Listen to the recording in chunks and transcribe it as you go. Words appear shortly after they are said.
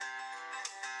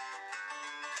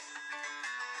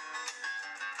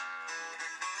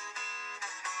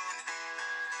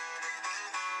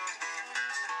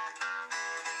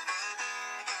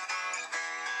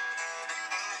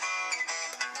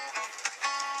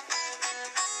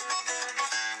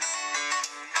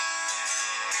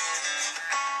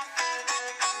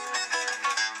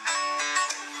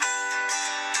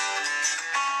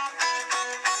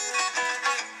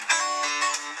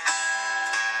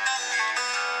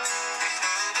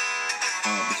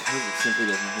Because it simply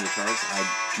doesn't have the charge, I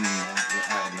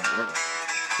have not worked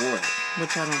for it.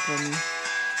 Which I don't blame you.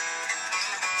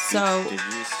 So Did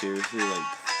you just seriously, like,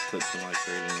 put some ice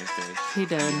right in your face? he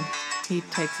did. He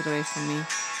takes it away from me.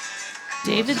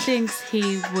 David thinks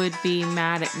he would be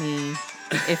mad at me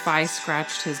if I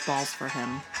scratched his balls for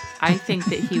him. I think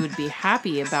that he would be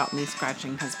happy about me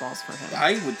scratching his balls for him.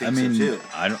 I would think so too.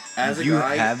 I don't. As a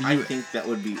guy, I think that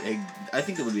would be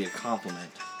a compliment.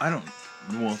 I don't.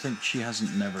 Well, I think she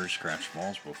hasn't never scratched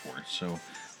balls before, so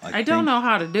I don't know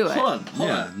how to do it. Hold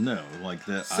on. No, like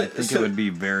that. I think it would be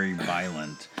very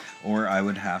violent, or I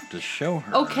would have to show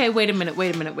her. Okay, wait a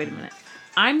minute.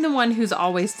 I'm the one who's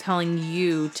always telling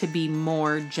you to be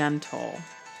more gentle.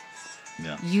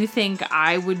 Yeah. You think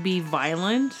I would be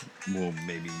violent? Well,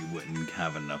 maybe you wouldn't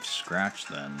have enough scratch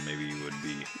then. Maybe you would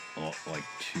be like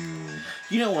too.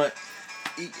 You know what?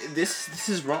 This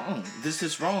is wrong. This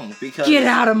is wrong because Get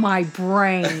out of my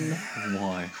brain.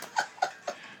 Why?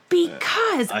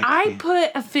 Because I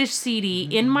put a Fish CD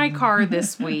in my car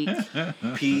this week.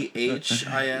 PHIS.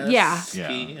 Yeah.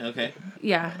 P. Okay.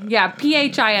 Yeah,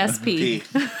 PHISP. P.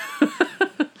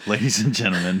 Ladies and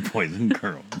gentlemen, boys and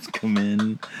girls, come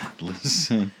in,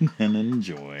 listen, and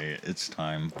enjoy. It's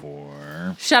time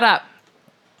for Shut up.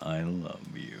 I Love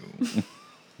You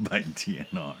by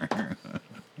DNR.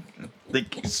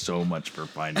 Thank you so much for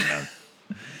finding us.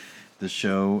 The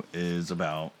show is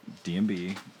about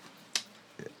D&B.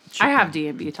 I have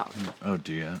D&B talk. Oh,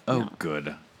 do you? Oh, No.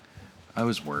 Good. I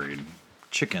was worried.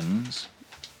 Chickens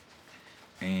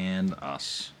and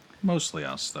us. Mostly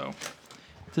us, though.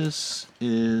 This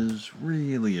is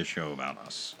really a show about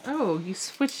us. Oh, you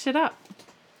switched it up.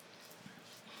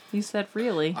 You said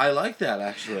really. I like that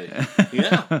actually.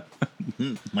 Yeah.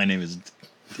 My name is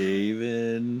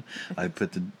David. I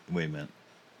put the... Wait a minute.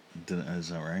 Is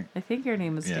that right? I think your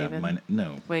name is Yeah, David.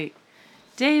 no. Wait.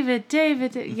 David.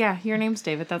 Yeah, your name's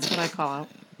David. That's what I call out.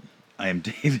 I am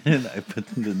David. I put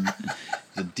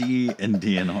the D in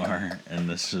DNR, and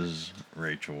this is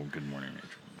Rachel. Good morning, Rachel.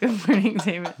 Good morning,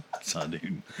 David. What's up,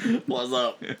 dude? What's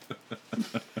up?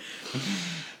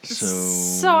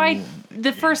 So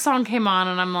the first song came on,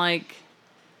 and I'm like,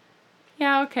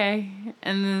 yeah, okay.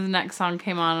 And then the next song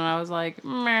came on, and I was like,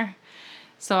 meh.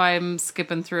 So I'm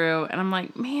skipping through, and I'm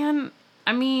like, man,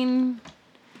 I mean,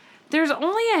 there's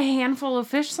only a handful of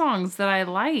Fish songs that I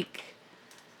like,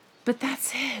 but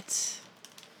that's it.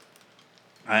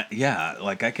 Yeah,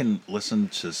 like I can listen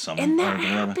to some. And that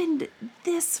happened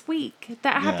this week.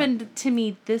 That happened to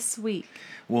me this week.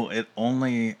 Well,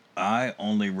 I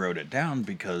only wrote it down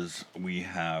because we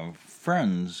have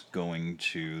friends going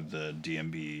to the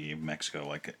DMB Mexico,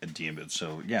 like a DMB.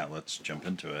 So yeah, let's jump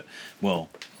into it. Well,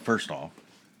 first off,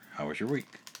 how was your week?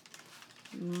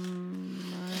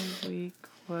 My week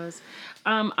was...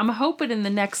 I'm hoping in the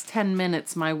next 10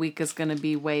 minutes my week is going to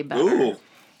be way better. Ooh.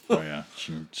 Oh yeah,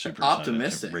 she's super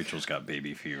Optimistic. excited. Rachel's got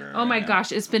baby fever. Oh my now.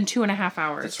 gosh, it's been 2.5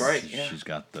 hours. That's right. Yeah. She's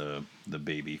got the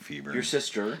baby fever. Your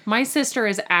sister. My sister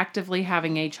is actively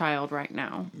having a child right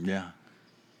now. Yeah.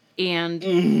 And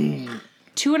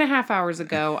 2.5 hours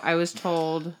ago, I was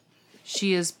told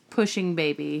she is pushing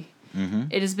baby. Mm-hmm.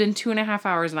 It has been 2.5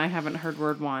 hours and I haven't heard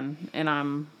word one. And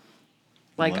I'm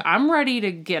like, What? I'm ready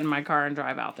to get in my car and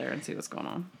drive out there and see what's going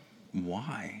on.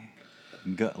 Why?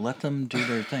 Let them do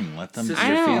their thing. Let them do Sister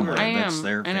their fever. family. That's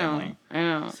their family. I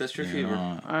know. Sister You're fever.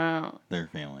 not their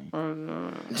family.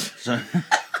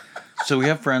 So we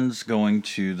have friends going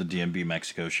to the DMB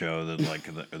Mexico show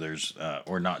that there's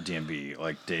or not DMB,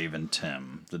 like Dave and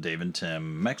Tim. The Dave and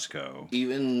Tim Mexico.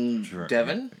 Even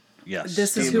Devin? Yes.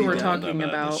 This is DMB who we're Devin, talking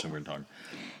about. This is who we're talking.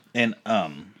 And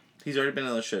He's already been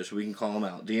on the show, so we can call him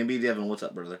out. DMB Devin, what's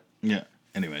up, brother? yeah.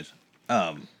 Anyways,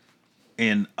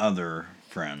 and other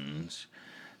friends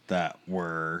that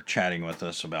were chatting with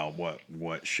us about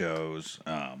what shows,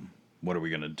 what are we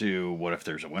going to do, what if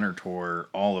there's a winter tour,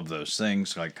 all of those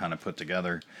things like kind of put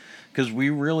together, because we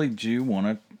really do want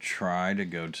to try to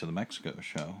go to the Mexico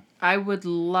show. I would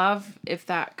love if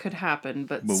that could happen,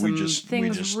 but we some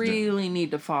things just really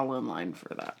need to fall in line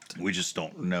for that. We just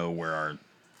don't know where our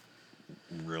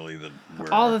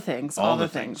all the things.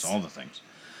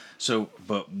 So,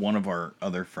 but one of our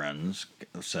other friends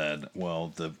said,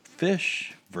 well, the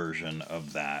Fish version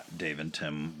of that Dave and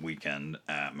Tim weekend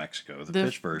at Mexico, the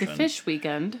Fish version, the Fish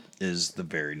weekend, is the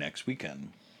very next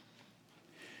weekend.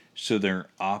 So they're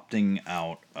opting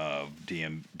out of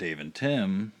Dave and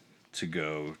Tim to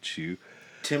go to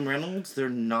Tim Reynolds? They're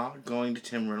not going to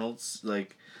Tim Reynolds,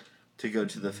 like, to go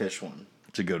to the Fish one.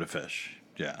 To go to Fish.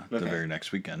 Yeah, okay. The very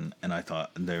next weekend. And I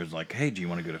thought, they was like, hey, do you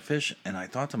want to go to Fish? And I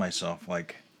thought to myself,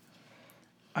 like,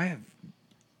 I have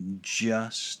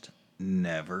just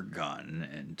never gotten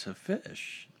into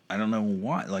Fish. I don't know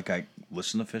why. Like, I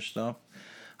listen to Fish stuff.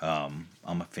 I'm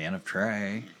a fan of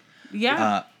Trey.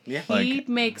 Yeah. Yeah. He Like,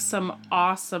 makes some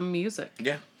awesome music.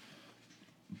 Yeah.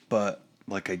 but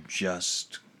like I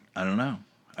don't know.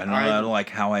 I don't I- know like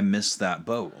how I missed that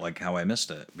boat, like how I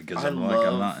missed it because I I'm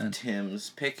love not in. Tim's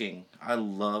picking. I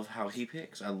love how he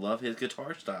picks. I love his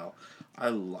guitar style. I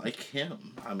like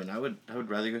him. I mean, I would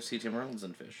rather go see Tim Reynolds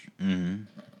than Fish.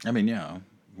 I mean, yeah.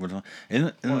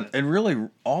 And really,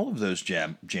 all of those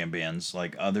jam bands,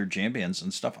 like other jam bands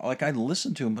and stuff, like I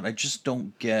listen to them, but I just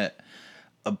don't get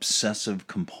obsessive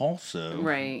compulsive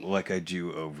Right. like I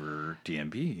do over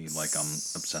DMB. Like I'm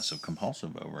obsessive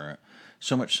compulsive over it.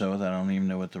 So much so that I don't even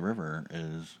know what the river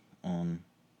is on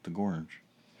the gorge.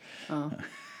 Oh.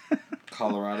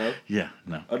 Colorado. Yeah,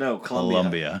 no. Oh no,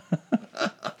 Columbia.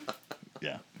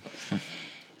 Yeah.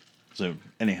 So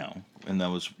anyhow, and that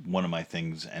was one of my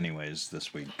things anyways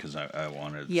this week because I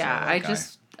wanted Yeah, so, like,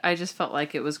 I just felt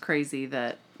like it was crazy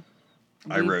that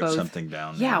I we wrote both- something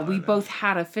down. Yeah, there. we both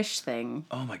had a Fish thing.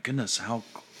 Oh my goodness, how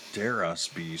dare us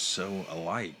be so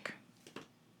alike?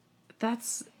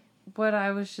 That's what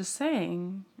I was just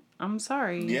saying. I'm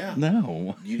sorry. Yeah.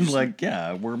 No. You just- like,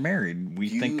 yeah, we're married. We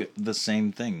You- think the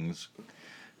same things.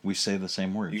 We say the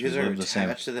same words. You guys we are live the same.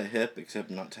 attached to the hip,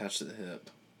 except not attached to the hip.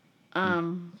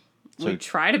 So- We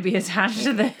try to be attached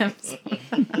to the hips.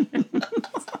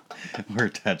 We're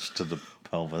attached to the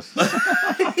pelvis.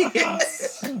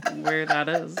 Where that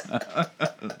is.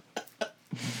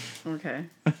 Okay.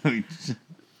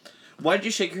 Why'd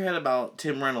you shake your head about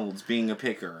Tim Reynolds being a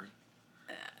picker?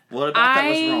 What about that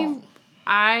was wrong?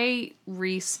 I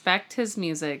respect his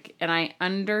music and I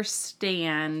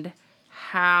understand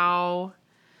how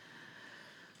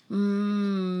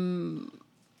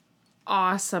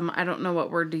awesome, I don't know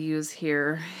what word to use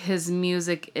here, his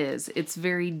music is. It's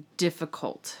very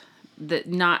difficult that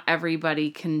not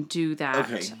everybody can do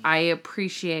that. Okay. I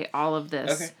appreciate all of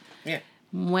this. Okay. Yeah.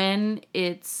 When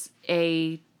it's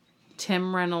a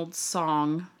Tim Reynolds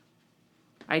song,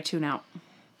 I tune out.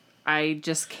 I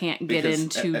just can't get Because,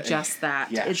 into just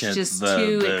that. yeah. It's just the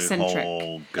too eccentric.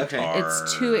 Whole Okay. guitar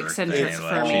It's too eccentric thing, for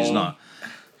like, me. She's not.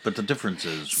 But the difference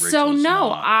is Rachel's So no,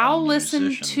 not a I'll listen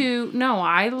musician. to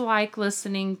I like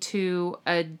listening to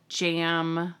a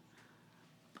jam.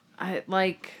 I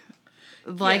like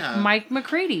Yeah. Mike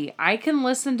McCready. I can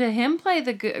listen to him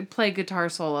play guitar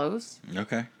solos.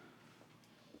 Okay.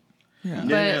 Yeah.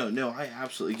 No. I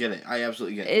absolutely get it. I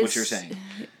absolutely get what you're It's- saying.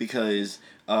 Because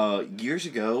years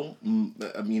ago,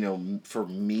 for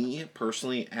me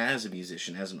personally, as a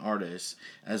musician, as an artist,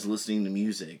 as listening to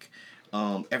music,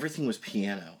 everything was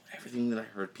piano. Everything that I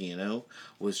heard piano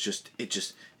was just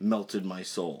melted my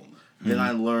soul. Then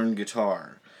I learned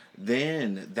guitar.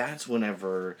 Then that's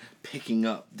whenever picking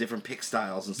up different pick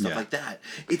styles and stuff Yeah. like that,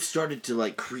 it started to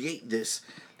like create this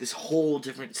whole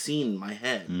different scene in my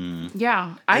head.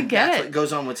 Yeah, I And get that's it. what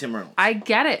goes on with Tim Reynolds. I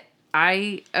get it.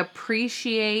 I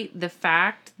appreciate the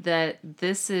fact that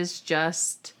this is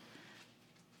just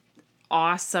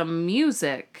awesome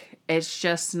music. It's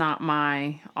just not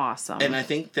my awesome. And I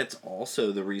think that's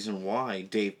also the reason why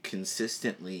Dave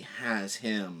consistently has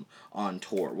him on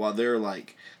tour. While they're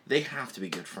like, they have to be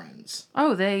good friends.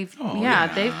 they've yeah.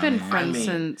 they've been friends mean,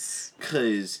 since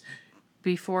Because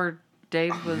before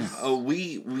Dave was.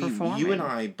 we performing. you and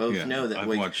I both Yeah, know that I've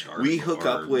we watched our- hook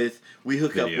up our with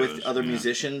videos, other yeah.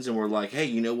 musicians and we're like, hey,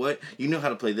 you know what? You know how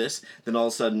to play this. Then all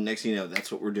of a sudden, next thing you know,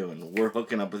 that's what we're doing. We're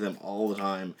hooking up with them all the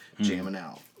time, jamming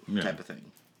out, Yeah. type of thing.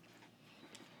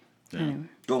 Anyway.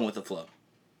 Going with the flow.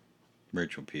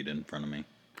 Rachel peed in front of me.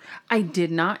 I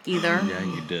did not either. Yeah,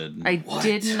 you did. I What?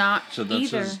 did not So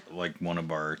that's either. like one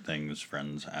of our things,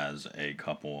 friends, as a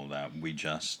couple that we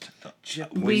just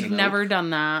We've Poison never Oak. done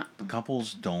that.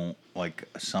 couples don't like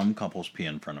some couples pee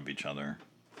in front of each other,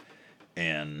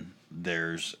 and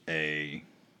there's a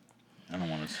I don't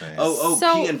want to say So-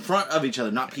 pee in front of each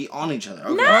other, not pee on each other.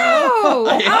 Okay. No! Oh,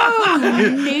 no!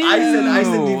 I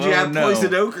said, did you Oh, have no.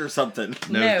 poison oak or something?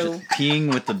 No. just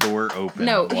peeing with the door open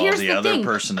No, while here's the the other thing.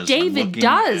 person is David looking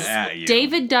does. at you.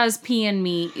 David does pee in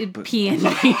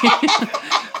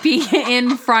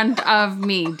front of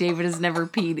me. David has never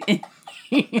peed in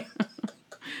me.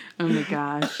 Oh my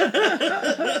gosh.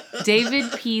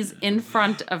 David pees in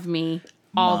front of me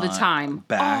all the My time.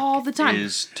 back All the time.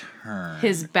 is turned.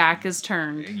 His back is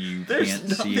turned. You There's can't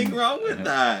nothing see wrong with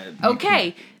that.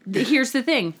 Okay, here's the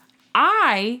thing.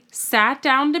 I sat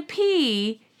down to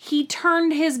pee. He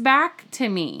turned his back to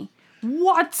me.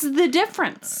 What's the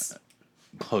difference?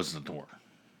 Close the door.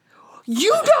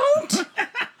 You don't?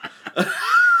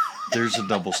 There's a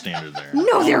double standard there.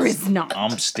 No, there is not.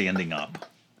 I'm standing up.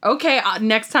 Okay,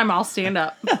 next time I'll stand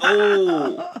up.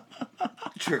 Oh,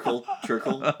 trickle.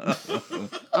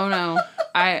 Oh no,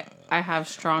 I have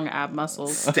strong ab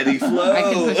muscles. Steady flow. I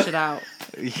can push it out.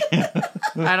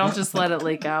 I don't just let it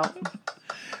leak out.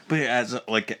 But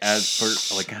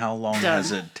how long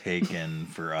has it taken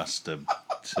for us to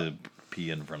pee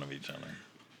in front of each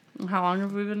other? How long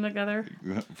have we been together?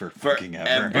 For fucking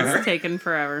ever. It's taken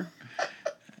forever.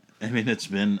 I mean, it's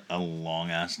been a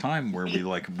long ass time where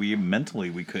we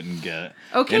mentally couldn't get.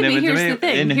 Okay, but here's the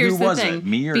thing. And Here's who the was thing. it?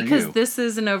 Me or because you? this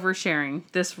is an oversharing.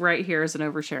 This right here is an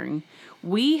oversharing.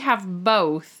 We have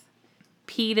both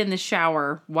peed in the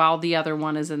shower while the other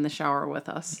one is in the shower with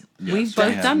us. Yes, We've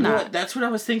both yeah. done Well, that. that's what I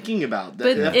was thinking about.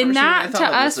 But the and first thing I that thought to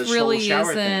of was us the really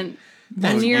shower thing. isn't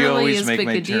Well, you nearly always as make big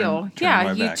me a deal. turn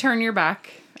my You back. turn your back.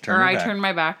 Turn or your I back. turn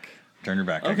my back. Turn your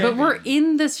back. Okay. But we're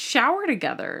in this shower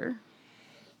together.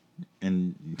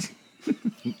 And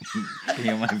pee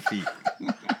on my feet.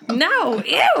 No,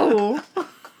 ew.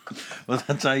 Well,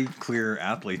 that's how you clear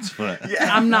athlete's foot.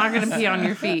 I'm not going to pee on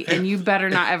your feet, and you better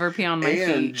not ever pee on my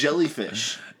And feet.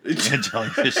 jellyfish. Yeah,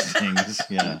 jellyfish stings.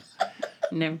 Yeah,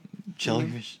 No.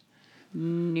 jellyfish.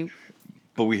 Nope.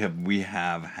 But we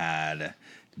have had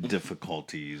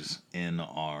difficulties in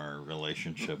our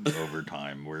relationship over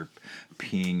time where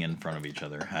peeing in front of each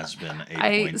other has been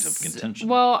a point of contention.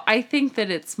 Well, I think that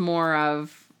it's more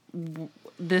of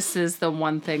this is the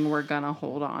one thing we're going to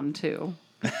hold on to.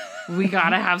 We got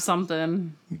to have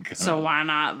something. So why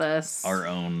not this? Our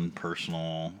own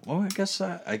personal. Well, I guess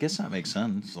that makes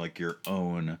sense. Like your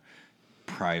own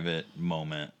private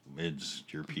moment is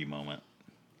your pee moment.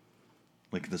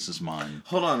 Like, this is mine.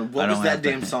 Hold on, I what was don't that have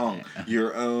to- damn song?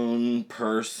 Your own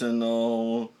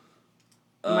personal.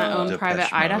 My own Depeche private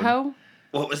Mode. Idaho.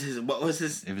 What was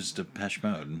his? It was Depeche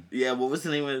Mode. Yeah, what was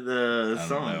the name of the I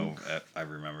song? don't know. I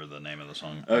remember the name of the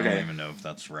song. I Okay. don't even know if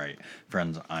that's right.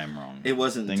 Friends, I'm wrong. It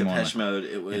wasn't Think more Depeche like- Mode.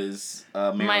 It was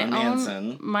Marilyn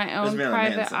Manson. My was own Marilyn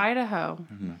private Manson. Idaho.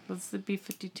 Mm-hmm. That's the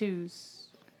B-52s.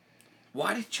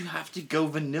 Why did you have to go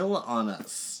vanilla on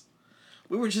us?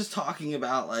 We were just talking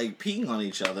about like peeing on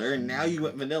each other, and now you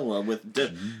went vanilla with.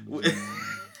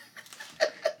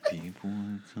 People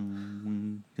are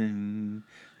so-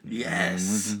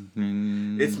 Yes.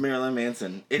 It's Marilyn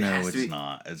Manson. It No, has it's to be.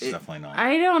 not. It's definitely not.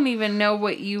 I don't even know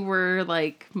what you were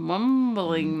like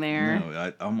mumbling there.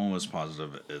 No, I'm almost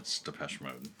positive it's Depeche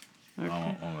Mode. Okay.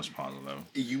 I'm almost positive.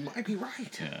 You might be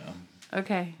right. Yeah.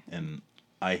 Okay. And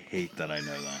I hate that I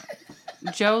know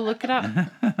that. Joe, look it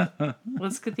up.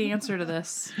 Let's get the answer to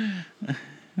this.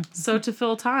 So to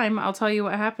fill time, I'll tell you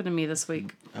what happened to me this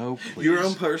week. Oh, please. Your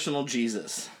own personal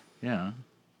Jesus. Yeah.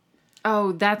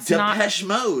 Oh, that's Depeche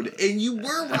Mode, and you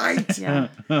were right.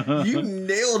 not You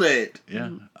nailed it. Yeah.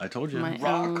 I told you. My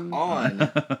Rock own on.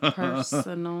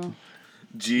 personal.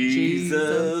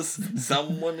 Jesus,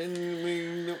 someone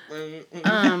in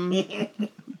me.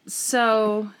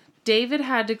 So David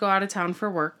had to go out of town for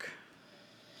work.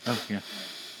 Oh, yeah.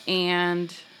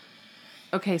 And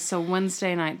okay, so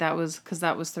Wednesday night, that was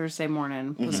Thursday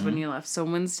morning was when you left. So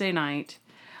Wednesday night,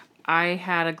 I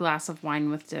had a glass of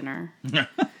wine with dinner.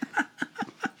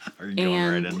 Are you going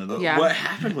And- right into this? yeah. What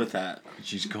happened with that?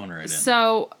 She's going right in.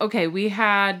 So, okay, we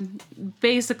had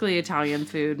basically Italian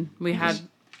food. We had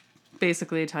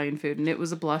basically Italian food, and it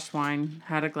was a blush wine,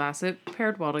 had a glass. It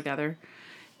paired well together.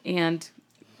 And,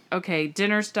 okay,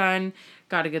 dinner's done.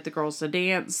 Got to get the girls to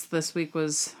dance. This week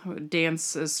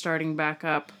dance is starting back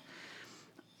up.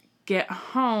 Get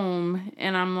home,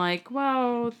 and I'm like,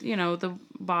 well, the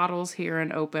bottle's here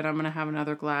and open. I'm going to have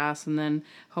another glass, and then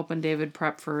helping David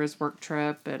prep for his work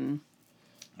trip, and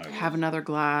have another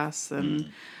glass,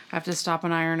 and I have to stop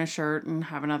and iron a shirt and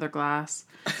have another glass.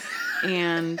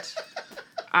 And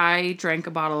I drank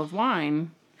a bottle of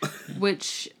wine,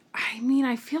 which,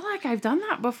 I feel like I've done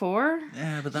that before.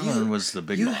 Yeah, but that one was the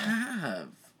big You one. have.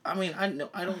 I mean, I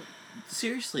don't.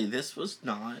 Seriously, this was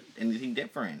not anything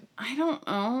different. I don't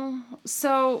know.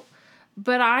 So,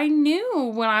 but I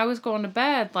knew when I was going to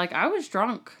bed, like, I was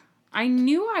drunk. I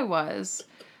knew I was.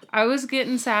 I was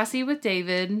getting sassy with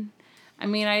David. I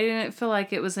mean, I didn't feel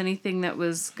like it was anything that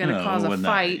was going to cause a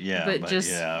fight, but just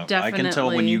definitely. I can tell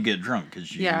when you get drunk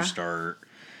because you start.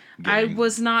 I Getting,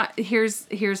 was not.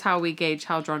 Here's how we gauge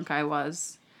how drunk I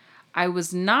was. I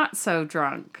was not so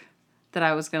drunk that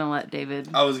I was going to let David.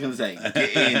 I was gonna say,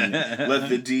 get in, let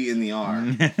the D in the R.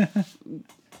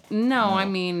 No, I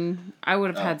mean, I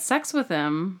would have had sex with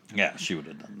him, Yeah, she would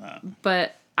have done that.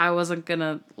 but I wasn't going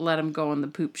to let him go on the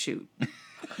poop shoot.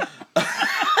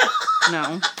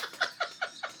 No.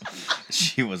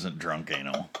 She wasn't drunk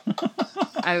anal.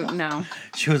 No.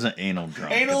 She was an anal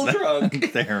drunk. Anal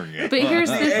drunk. There we go. But here's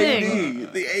the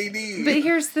thing. The AD. But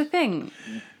here's the thing.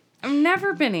 I've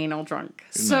never been anal drunk.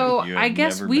 So you have I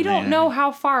guess never we been don't anal- know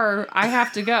how far I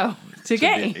have to go to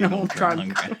get anal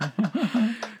drunk.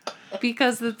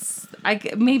 Because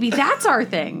maybe that's our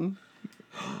thing.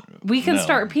 We can No.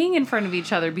 start peeing in front of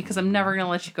each other because I'm never going to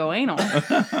let you go anal.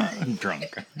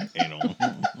 Drunk anal.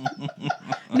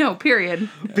 No, period.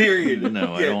 Period.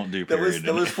 No, I don't do period.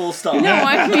 That was full stop. No,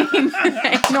 I mean,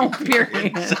 anal,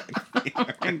 period. Oh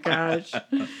my gosh.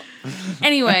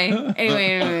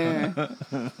 Anyway.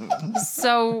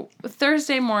 So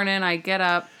Thursday morning, I get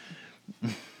up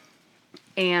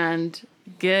and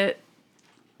get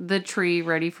the tree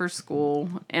ready for school,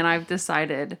 and I've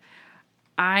decided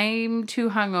I'm too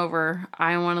hungover.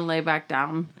 I want to lay back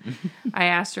down. I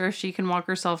asked her if she can walk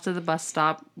herself to the bus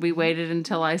stop. We waited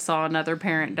until I saw another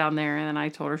parent down there, and then I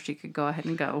told her she could go ahead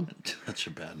and go. Such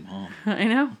a bad mom. I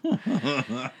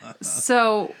know.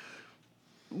 So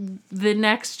the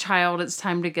next child, it's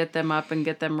time to get them up and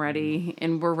get them ready,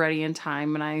 and we're ready in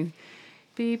time. And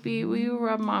Baby, will you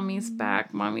rub mommy's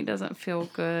back? Mommy doesn't feel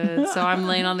good. So I'm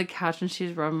laying on the couch and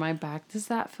she's rubbing my back. Does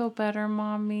that feel better,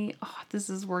 mommy? Oh, this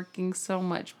is working so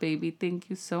much, baby. Thank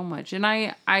you so much. And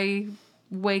I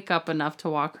wake up enough to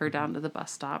walk her down to the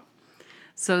bus stop.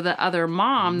 So the other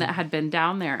mom that had been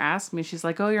down there asked me, she's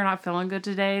like, oh, you're not feeling good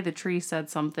today? The tree said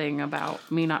something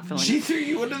about me not feeling She good. threw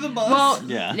you under the bus. Well,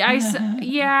 Yeah.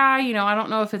 I don't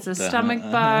know if it's a stomach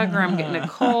bug or I'm getting a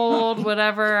cold,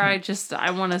 whatever.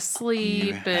 I want to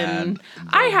sleep, and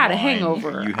I had a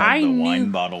hangover. You had the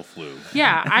wine bottle flu.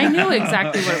 Yeah, I knew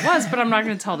exactly what it was, but I'm not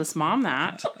going to tell this mom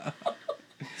that.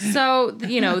 So,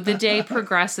 the day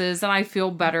progresses and I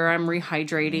feel better. I'm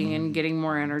rehydrating and getting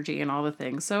more energy and all the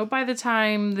things. So by the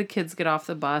time the kids get off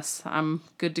the bus, I'm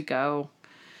good to go.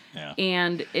 Yeah.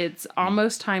 And it's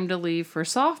almost time to leave for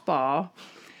softball.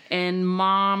 And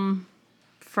mom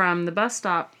from the bus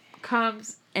stop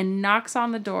comes and knocks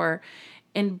on the door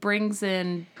and brings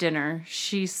in dinner.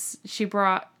 She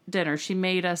brought dinner. She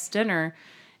made us dinner.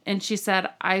 And she said,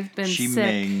 I've been She sick.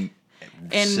 made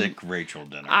And sick Rachel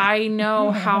dinner. I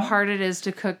know how hard it is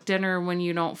to cook dinner when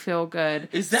you don't feel good.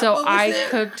 Is that so what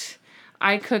was there?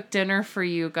 I cooked dinner for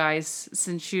you guys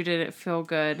since you didn't feel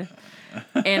good.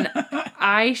 And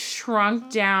I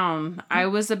shrunk down. I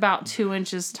was about 2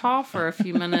 inches tall for a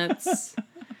few minutes.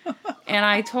 And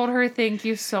I told her, thank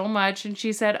you so much. And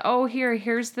she said, oh,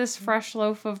 here's this fresh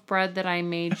loaf of bread that I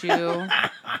made you.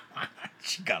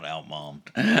 She got out-mommed.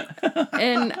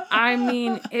 And I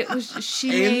mean, she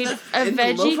made a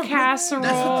veggie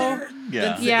casserole.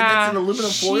 Yeah. Yeah, That's an aluminum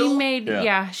she foil? made. Yeah.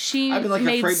 Yeah, she I've been like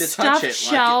made afraid to stuffed touch it.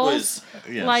 shells.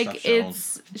 Yeah, Like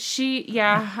stuffed shells.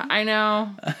 Yeah, I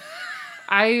know.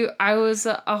 I was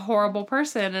a horrible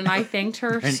person, and I thanked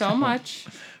her so much.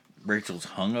 Rachel's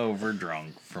hungover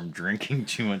drunk from drinking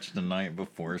too much the night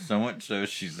before, so much so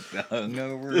she's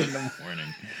hungover in the morning.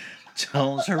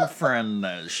 Tells her friend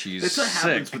that she's That's what sick.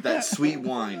 happens with that sweet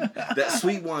wine. That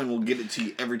sweet wine will get it to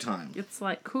you every time. It's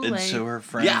like Kool-Aid. And so her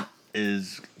friend Yeah.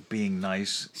 is being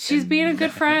nice. She's and being a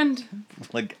good friend,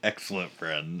 like excellent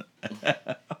friend.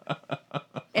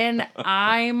 and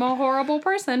I'm a horrible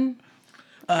person.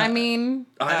 I mean,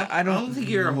 I don't think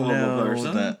you're a horrible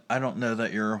person. I don't know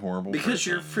that you're a horrible person. Because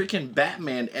you're freaking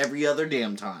Batman every other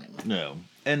damn time. No.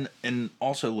 And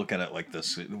also look at it like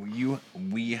this. You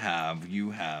have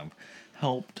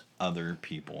helped other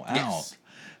people out. Yes.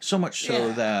 So much so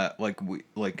Yeah.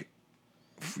 that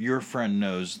your friend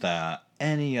knows that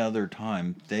any other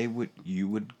time you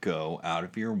would go out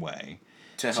of your way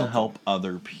To to help help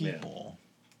other people.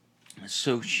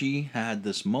 So she had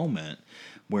this moment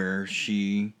where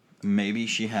maybe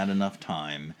she had enough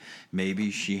time, maybe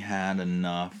she had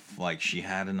enough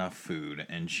food,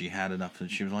 and she had enough that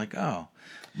she was like, oh,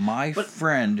 my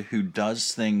friend who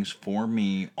does things for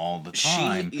me all the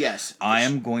time, I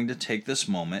am going to take this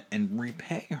moment and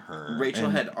repay her. Rachel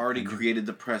had already created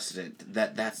the precedent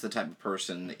that that's the type of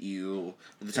person that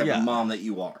the type of mom that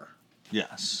you are.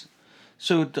 Yes.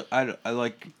 So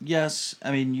yes,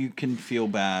 I mean, you can feel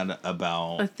bad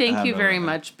about... thank you very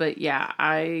much, but yeah,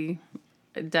 I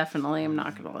definitely am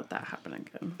not going to let that happen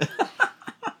again.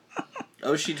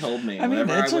 Oh, she told me. I mean,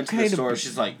 Whenever it's I went to okay the to store, be-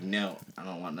 she's like, no, I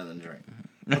don't want nothing to drink.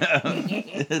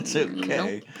 It's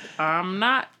okay. Nope. I'm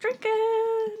not drinking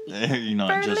You're not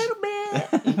for a just... little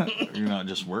bit. You're not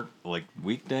just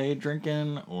weekday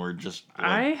drinking, or just...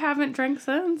 I haven't drank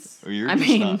since. Or you're I just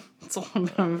mean, not- it's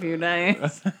only been a few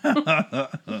days.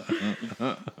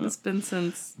 It's been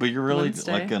since. But you're really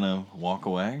Wednesday. gonna walk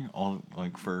away,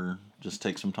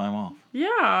 take some time off.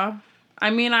 Yeah, I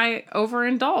mean, I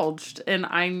overindulged and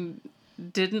I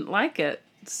didn't like it.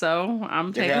 So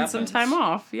I'm taking some happens. time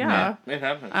off. Yeah. It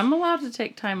happens. I'm allowed to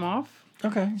take time off.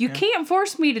 Okay. You can't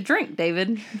force me to drink,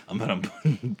 David. I'm gonna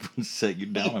set you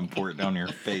down and pour it down your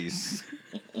face.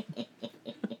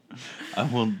 I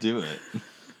will do it.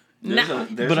 There's No. a,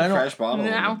 there's But a I don't- fresh bottle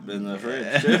No. in the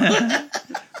fridge, too.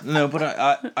 No, but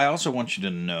I also want you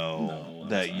to know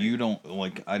that you don't,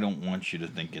 like, I don't want you to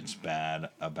think it's bad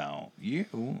about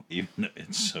you, even though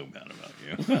it's so bad about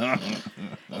you.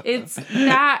 It's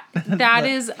that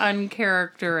is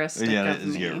uncharacteristic Yeah, of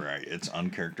me. you're right. It's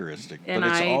uncharacteristic. And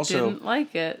but it's I also, didn't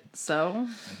like it, so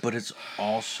but it's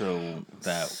also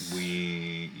that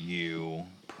you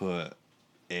put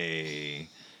a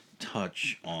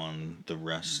touch on the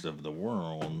rest of the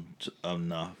world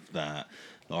enough that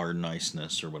our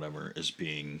niceness or whatever is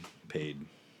being paid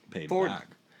Forward. back.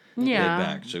 yeah. Paid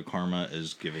back. So karma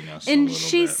is giving us a And little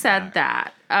she bit said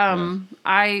back.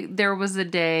 that. There was a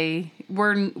day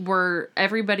where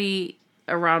everybody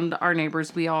around our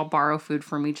neighbors, we all borrow food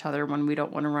from each other when we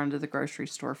don't want to run to the grocery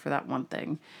store for that one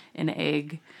thing, an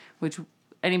egg, which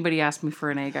anybody asks me for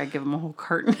an egg, I give them a whole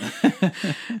carton.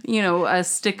 A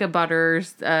stick of butter,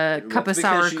 a cup of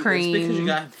sour cream. It's because you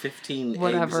got 15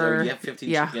 whatever. eggs, or you have 15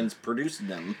 Yeah. chickens producing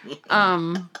them.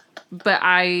 But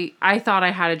I thought I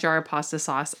had a jar of pasta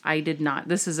sauce. I did not.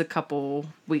 This is a couple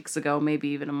weeks ago, maybe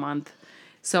even a month.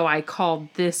 So I called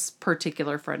this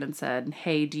particular friend and said,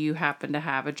 hey, do you happen to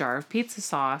have a jar of pizza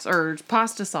sauce or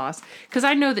pasta sauce? Because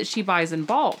I know that she buys in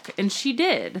bulk. And she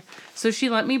did. So she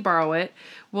let me borrow it.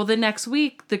 Well, the next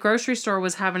week, the grocery store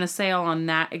was having a sale on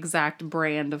that exact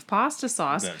brand of pasta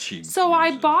sauce. So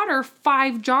I bought her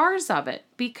 5 jars of it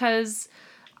because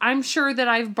I'm sure that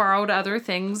I've borrowed other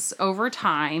things over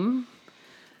time.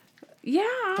 Yeah.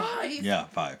 5? Yeah,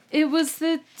 5. It was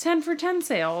the 10 for 10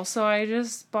 sale, so I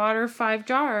just bought her 5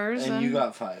 jars. And you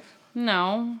got 5.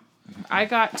 No, I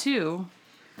got 2.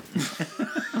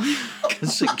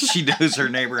 Because she knows her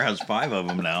neighbor has 5 of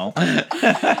them now.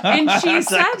 And she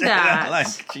said that. Like,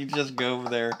 she just go over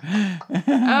there.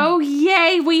 Oh,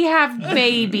 yay, we have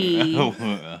baby. Oh,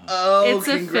 It's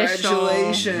official.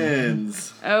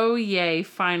 congratulations. Oh, yay,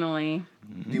 finally.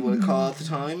 Do you want to call out the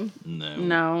time? No.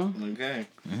 No. Okay.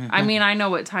 I mean, I know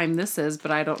what time this is, but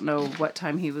I don't know what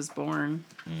time he was born.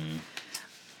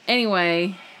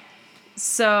 Anyway,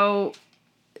 so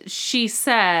she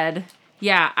said,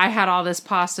 yeah, I had all this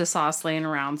pasta sauce laying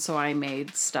around, so I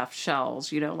made stuffed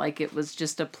shells. Like it was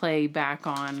just a play back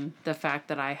on the fact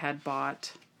that I had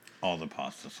bought All the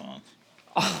pasta sauce.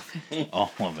 all of it.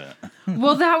 All of it.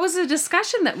 Well, that was a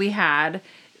discussion that we had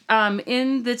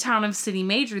in the town of City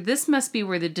Major. This must be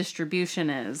where the distribution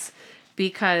is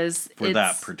because For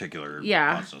that particular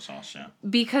pasta sauce, yeah.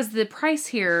 Because the price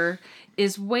here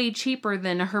is way cheaper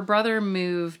than her brother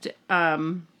moved.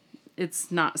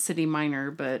 It's not City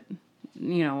Minor, but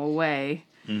away.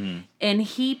 Mm-hmm. And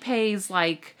he pays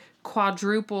like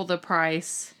quadruple the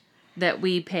price that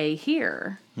we pay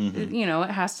here. Mm-hmm. It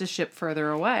has to ship further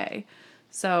away.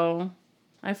 So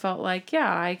I felt like,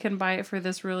 yeah, I can buy it for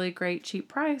this really great cheap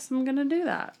price. I'm going to do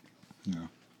that. Yeah.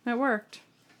 It worked.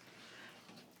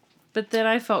 But then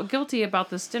I felt guilty about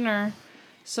this dinner,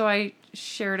 so I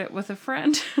shared it with a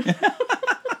friend.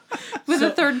 With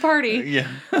a third party. Yeah.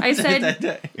 I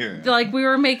said, like, we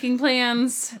were making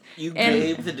plans. You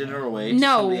gave the dinner away to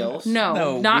somebody else?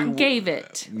 No, gave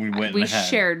it. We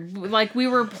shared. Like, we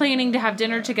were planning to have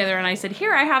dinner together, and I said,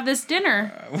 here, I have this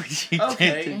dinner.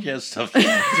 Okay. Yes,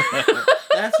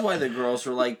 That's why the girls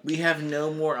were like, we have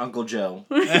no more Uncle Joe.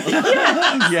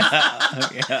 Yeah.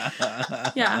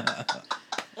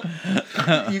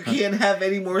 You can't have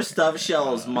any more stuffed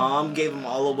shells. Mom gave them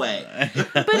all away.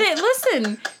 But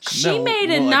listen, she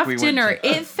made enough dinner.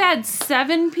 It fed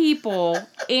 7 people,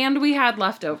 and we had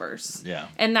leftovers. Yeah.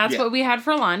 And that's what we had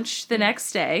for lunch the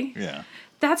next day. Yeah.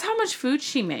 That's how much food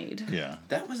she made. Yeah.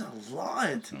 That was a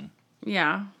lot.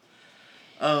 Yeah.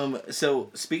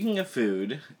 So speaking of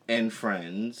food and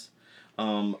friends,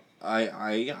 I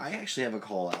actually have a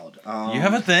call out. You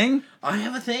have a thing? I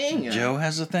have a thing. Joe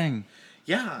has a thing.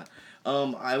 Yeah.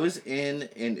 I was in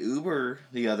an Uber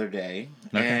the other day,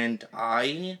 and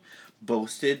I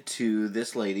boasted to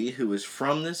this lady who was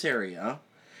from this area,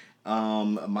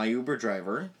 my Uber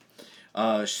driver,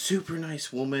 super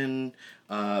nice woman,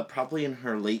 probably in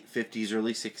her late 50s,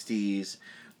 early 60s,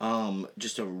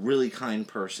 just a really kind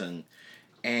person.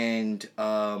 And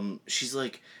she's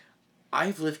like,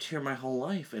 I've lived here my whole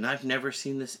life, and I've never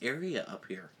seen this area up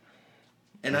here.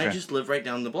 And I just live right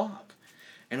down the block.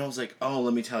 And I was like, oh,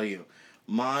 let me tell you.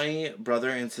 My brother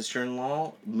and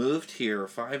sister-in-law moved here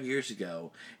 5 years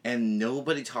ago, and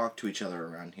nobody talked to each other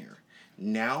around here.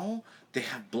 Now they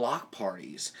have block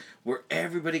parties where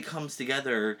everybody comes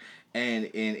together and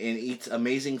eats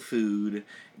amazing food,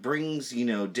 brings,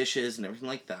 dishes and everything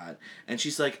like that. And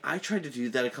she's like, I tried to do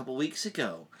that a couple weeks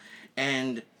ago,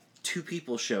 and 2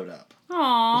 people showed up.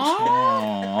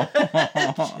 Aww.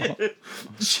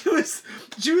 She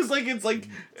was like, it's like,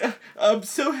 I'm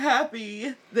so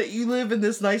happy that you live in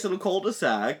this nice little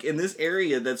cul-de-sac in this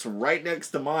area that's right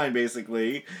next to mine,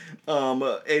 basically.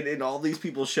 And all these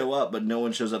people show up, but no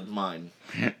one shows up to mine.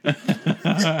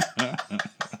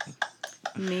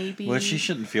 Maybe. Well, she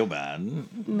shouldn't feel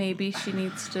bad. Maybe she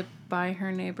needs to buy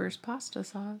her neighbor's pasta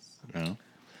sauce. Yeah.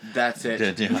 That's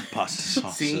it. Yeah, pasta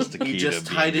sauce See, is the key you just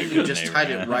to tied being it. a You good just neighbor. tied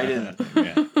it right in.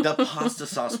 Yeah. The pasta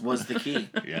sauce was the key.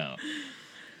 Yeah.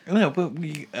 No, but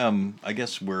we, I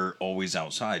guess we're always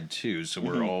outside too, so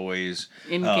we're always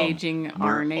Engaging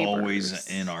our neighbors. We're always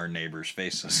in our neighbors'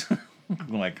 faces.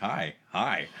 Like, hi,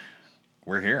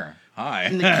 we're here, hi.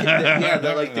 And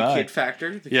they're like the Hi. kid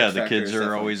factor. The Yeah, kid the factor kids is are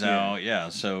definitely- always out. Yeah,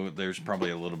 so there's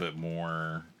probably a little bit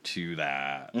more to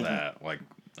that. Mm-hmm. That, like,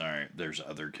 all right, there's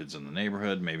other kids in the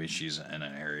neighborhood. Maybe she's in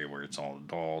an area where it's all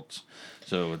adults.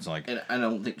 So it's like, And I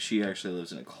don't think she actually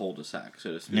lives in a cul-de-sac,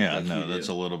 so to speak. yeah, like no, you that's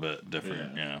do. a little bit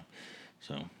different. Yeah.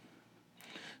 So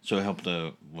it helped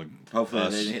to, like, Hopefully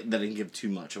us. they didn't give too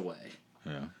much away,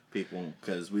 Yeah. people,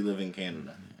 because we live in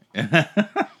Canada.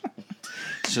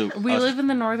 So We us- live in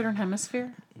the Northern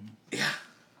Hemisphere.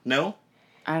 No?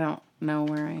 I don't know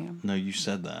where I am. No, you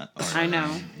said that. I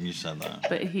know. You said that.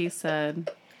 But he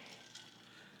said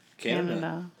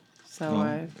Canada. So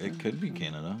Well, it could be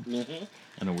Canada. Mm-hmm.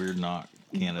 And a weird not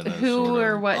Canada. Who sort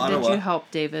or of. what Ottawa. did you help,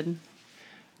 David?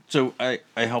 So I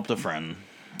helped a friend,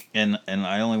 and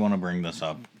I only want to bring this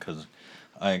up because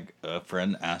a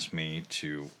friend asked me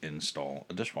to install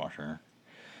a dishwasher,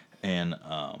 and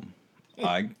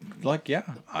I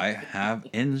have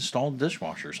installed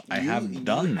dishwashers. I have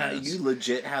done this. You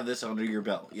legit have this under your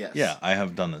belt, yes. Yeah, I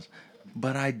have done this,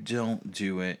 but I don't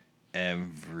do it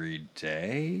every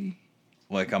day.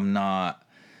 Like, I'm not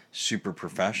super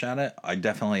professional at it. I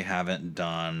definitely haven't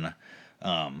done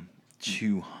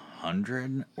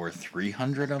 200 or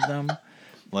 300 of them.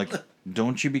 Like,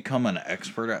 don't you become an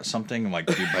expert at something like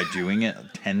by doing it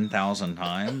 10,000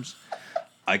 times?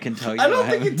 I can tell you. I don't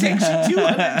think it takes you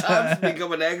 200 times to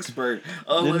become an expert,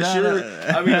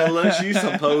 unless you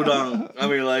some podunk. I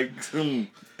mean, like,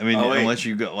 unless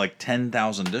you got like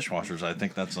 10,000 dishwashers, I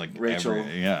think that's like Rachel,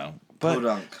 But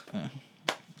podunk.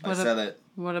 I said it.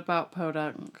 What about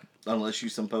podunk? Unless you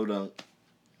some podunk.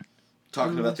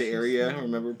 Talking about the area,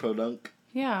 remember podunk?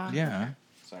 Yeah. yeah.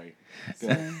 Sorry.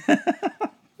 So,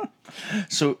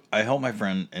 So I helped my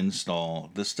friend install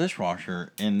this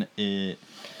dishwasher, and it's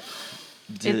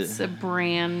a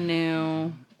brand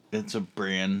new. it's a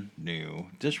brand new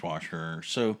dishwasher.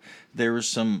 So there was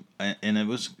some, and it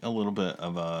was a little bit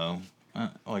of a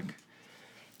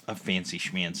fancy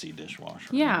schmancy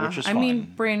dishwasher. Yeah. which is I fine.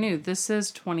 mean, brand new. This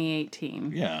is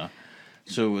 2018. Yeah.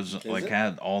 So it was like it?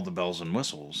 had all the bells and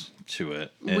whistles to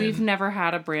it. And We've never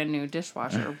had a brand new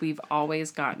dishwasher. We've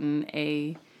always gotten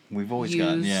a we've always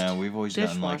used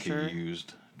gotten like dishwasher. a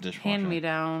used dishwasher. hand me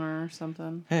down or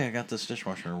something. Hey, I got this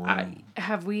dishwasher.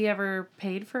 Have we ever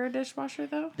paid for a dishwasher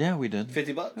though? Yeah, we did.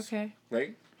 $50. Okay.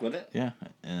 Right? Would it? Yeah.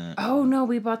 Oh no,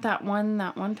 we bought that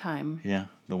one time. Yeah,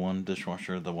 the one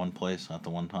dishwasher, the one place at the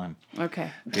one time.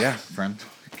 Okay. Yeah, friend.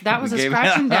 That was a gave-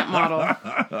 scratch and dent model.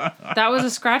 That was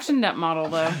a scratch and dent model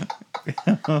though.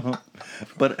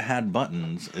 But it had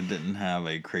buttons. It didn't have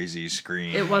a crazy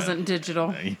screen. It wasn't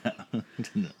digital. Yeah.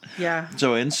 Yeah.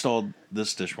 So I installed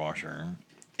this dishwasher,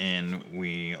 and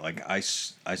I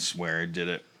swear I did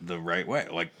it the right way.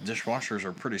 Like, dishwashers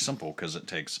are pretty simple because it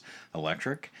takes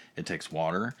electric, it takes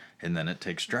water, and then it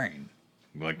takes drain.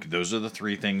 Like, those are the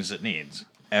 3 things it needs.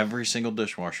 Every single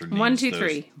dishwasher needs 1, 2, those,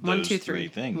 3. 1, those 2, 3 3.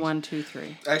 things. 1, 2,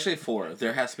 3. Actually, 4.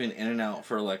 There has to be an in and out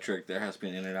for electric. There has to be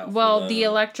an in and out Well, for the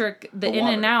electric, the in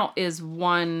and water. out is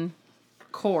 1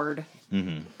 cord.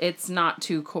 Mm-hmm. It's not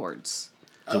 2 cords.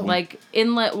 Oh. Like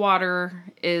inlet water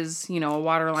is, a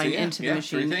water line yeah, into the yeah, 3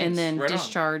 machine, things. and then Right on.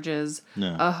 discharge is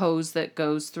Yeah. a hose that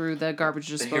goes through the garbage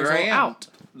disposal Here I am. out.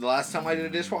 The last time I did a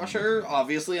dishwasher,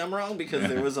 obviously I'm wrong because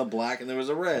there was a black and there was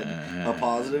a red. A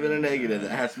positive and a negative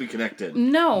that has to be connected.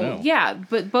 No, yeah,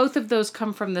 but both of those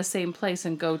come from the same place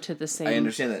and go to the same I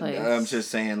understand place. that. I'm just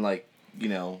saying, like,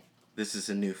 this is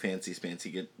a new fancy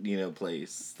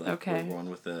place. Like, Okay. we're going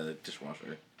with a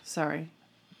dishwasher. Sorry.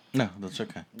 No, that's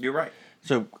okay. You're right.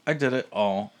 So I did it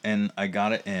all, and I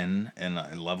got it in, and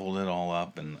I leveled it all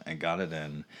up, and I got it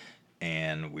in,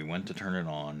 and we went to turn it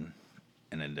on,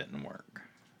 and it didn't work.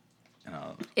 And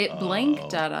It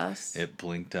blinked at us. It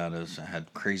blinked at us. It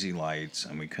had crazy lights,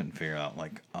 and we couldn't figure out,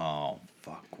 like, oh,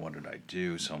 fuck, what did I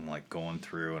do? So I'm, like, going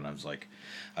through, and I was like,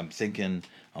 I'm thinking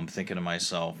to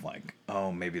myself, like,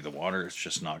 oh, maybe the water is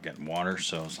just not getting water.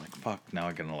 So I was like, fuck, now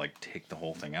I'm gonna, like, take the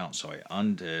whole thing out. So I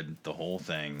undid the whole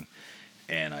thing,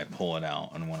 and I pull it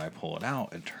out. And when I pull it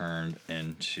out, it turned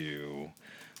into,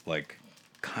 like,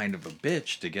 kind of a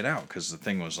bitch to get out, because the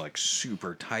thing was, like,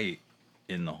 super tight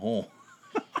in the hole.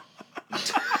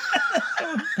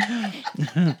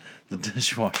 The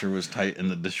dishwasher was tight in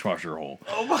the dishwasher hole.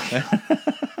 Oh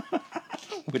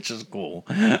my! Which is cool.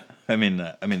 I mean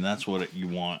that's what you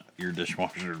want your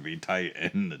dishwasher to be, tight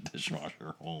in the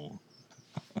dishwasher hole.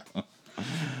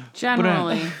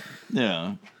 Generally.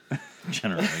 Yeah.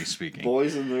 Generally speaking.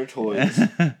 Boys and their toys.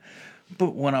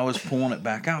 But when I was pulling it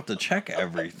back out to check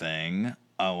everything,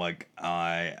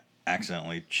 I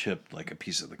accidentally chipped, like, a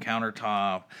piece of the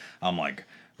countertop. I'm, like,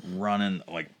 running,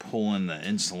 like, pulling the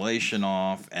insulation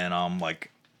off, and I'm, like,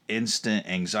 instant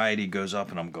anxiety goes up,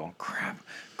 and I'm going, crap.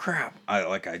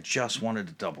 I just wanted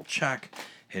to double check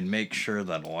and make sure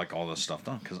that, like, all this stuff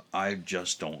done, because I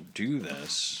just don't do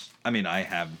this. I mean, I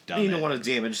have done it. You don't want to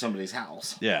damage somebody's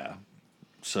house. Yeah.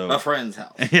 So A friend's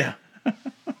house. yeah.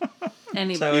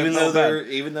 Anybody.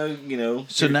 Even though you know.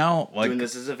 So now, like, doing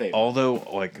this as a favor. although,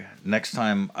 like, next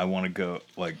time I want to go,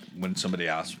 like, when somebody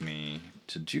asks me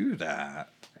to do that,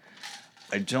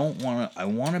 I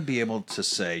want to be able to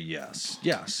say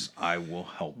yes, I will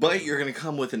help. But you're going to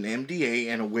come with an MDA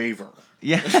and a waiver.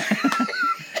 Yeah.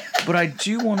 But I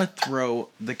do want to throw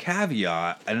the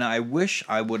caveat, and I wish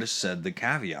I would have said the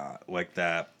caveat, like,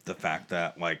 that, the fact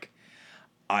that, like,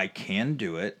 I can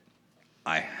do it,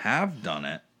 I have done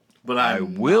it, But I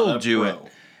I'm will not a do pro. it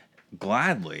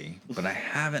gladly, but I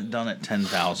haven't done it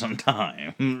 10,000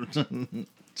 times.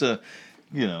 To,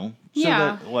 you know, so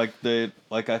Yeah. that,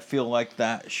 like, I feel like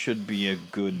that should be a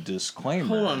good disclaimer.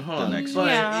 Hold on. The next But,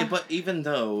 Yeah. but even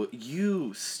though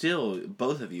you still,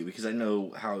 both of you, because I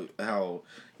know how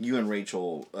you and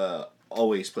Rachel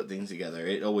always put things together.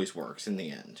 It always works in the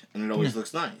end, and it always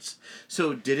looks nice.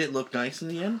 So did it look nice in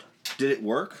the end? Did it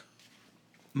work?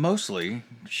 Mostly,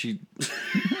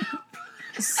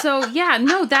 So, yeah,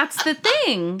 no, that's the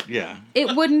thing. yeah,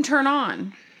 It wouldn't turn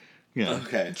on. yeah,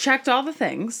 Okay. Checked all the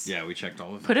things. yeah. We checked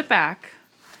all of Put it back.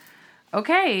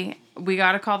 Okay, we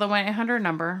got to call the 1-800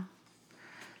 number.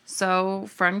 So,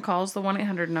 friend calls the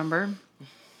 1-800 number,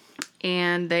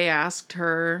 and they asked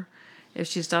her if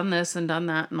she's done this and done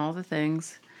that and all the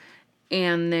things.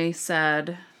 And they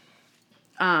said,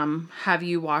 have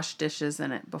you washed dishes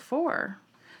in it before?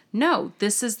 No,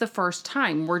 this is the first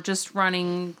time. We're just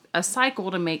running a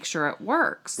cycle to make sure it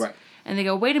works. Right. And they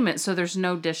go, wait a minute, so there's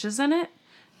no dishes in it?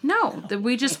 No,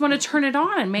 we just want to turn it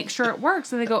on and make sure it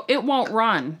works. And they go, it won't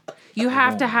run. You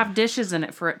have to have dishes in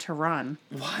it for it to run.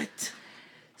 What?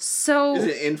 So Is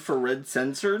it infrared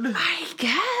censored? I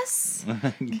guess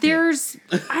there's,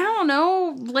 I don't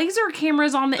know, laser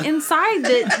cameras on the inside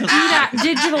that do that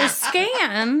digital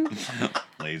scan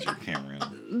laser camera.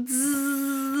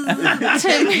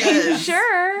 to make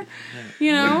sure,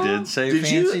 you know. We did say Did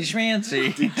fancy you-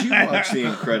 schmancy. Did you watch The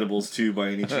Incredibles 2 by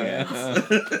any chance?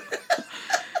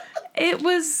 It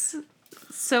was,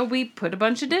 so we put a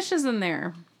bunch of dishes in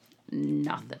there.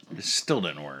 Nothing. It still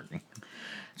didn't work.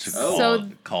 So-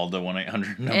 called the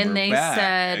 1-800 number And they back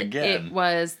said again. it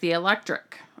was the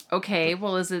electric. Okay,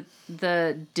 well, is it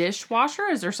the dishwasher?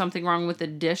 Is there something wrong with the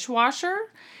dishwasher?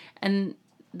 And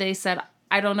they said,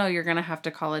 I don't know, you're going to have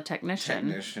to call a technician.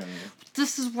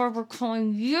 This is where we're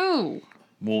calling you.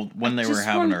 Well, when they Just were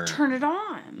having won't her turn it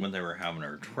on. when they were having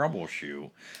her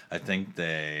troubleshoot, I think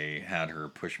they had her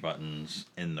push buttons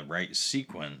in the right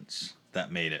sequence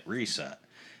that made it reset.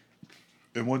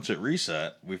 And once it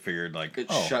reset, we figured, like, It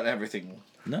oh, shut everything.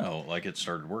 no, like, it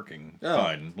started working Oh.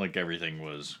 fine. Like, everything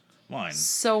was fine.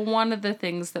 So one of the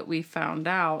things that we found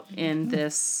out in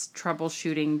this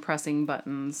troubleshooting pressing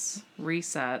buttons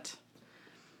reset,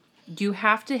 you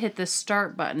have to hit the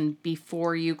start button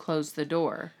before you close the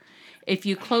door. If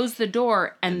you close the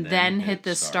door and then hit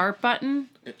the start button,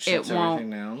 It it shuts won't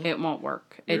everything down? it won't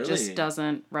work. It Really? just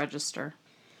doesn't register.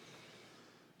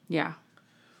 Yeah.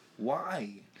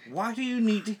 Why? Why do you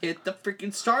need to hit the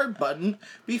freaking start button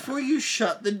before you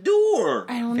shut the door?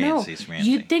 I don't know. Fancy schmancy.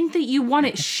 You'd think that you want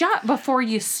it shut before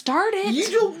you start it.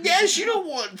 You don't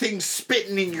want things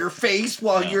spitting in your face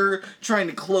while you're trying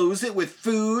to close it with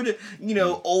food,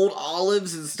 old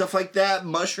olives and stuff like that,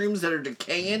 mushrooms that are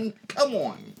decaying. Come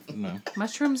on. No.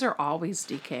 Mushrooms are always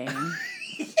decaying.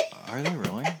 Are they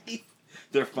really?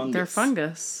 They're fungus. They're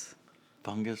fungus.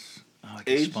 Fungus? Oh, I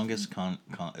guess Age- fungus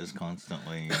is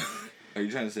constantly Are you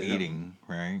trying to say eating,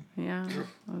 right? Yeah.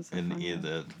 That was a And fun eat one.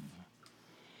 that.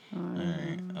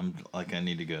 Alright. I'm like, I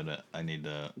need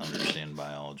to understand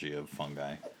biology of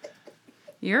fungi.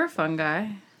 You're a fun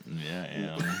guy. Yeah, I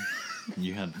am.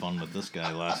 You had fun with this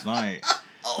guy last night.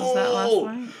 Was that last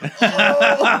night?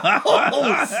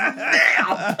 Oh,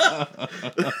 snap!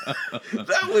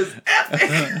 That was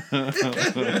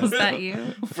epic! Was that you?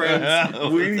 Friends,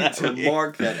 we need to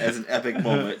mark that as an epic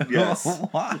moment. Yes.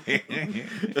 Why?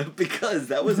 Because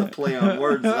that was a play on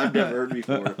words that I've never heard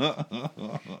before.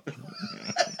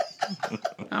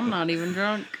 I'm not even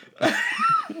drunk.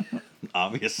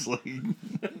 Obviously.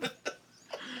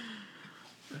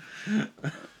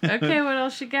 Okay, what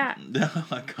else you got?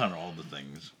 I got all the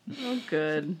things. Oh,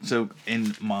 good. So,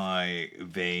 in my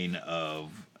vein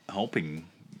of helping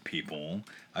people,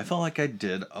 I felt like I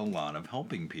did a lot of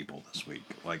helping people this week.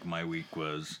 Like, my week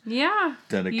was Yeah,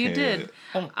 dedicated. you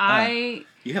did.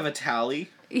 You have a tally?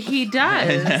 He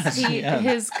does.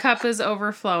 His cup is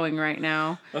overflowing right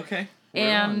now. Okay.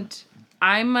 And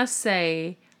I must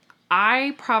say,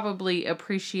 I probably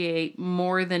appreciate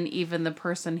more than even the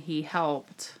person he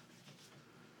helped.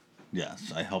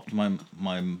 Yes, I helped my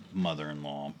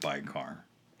mother-in-law buy a car.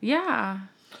 Yeah.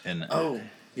 And Oh,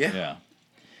 yeah. yeah.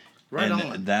 Right and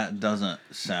on. that doesn't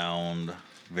sound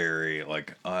very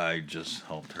like I just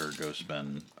helped her go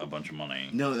spend a bunch of money.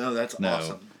 No, that's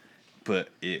awesome. But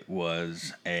it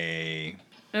was It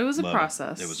was a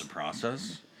process. It was a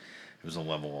process. It was a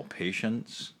level of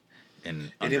patience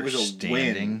and And it was a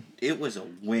understanding. win. It was a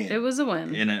win. It was a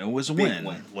win. And it was a Big win.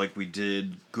 win. Like, we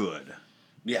did good.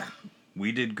 Yeah.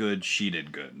 We did good, she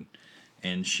did good.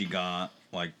 And she got,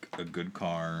 like, a good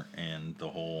car and the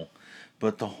whole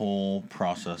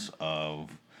process of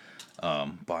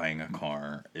buying a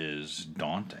car is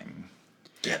daunting.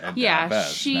 At Yeah,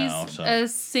 best she's now, so. a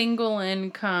single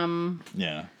income,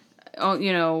 Yeah.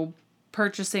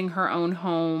 purchasing her own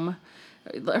home.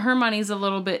 Her money's a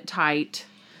little bit tight,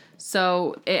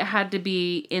 so it had to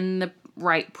be in the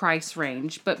right price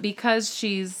range. But because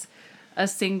she's a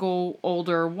single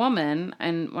older woman,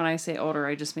 and when I say older,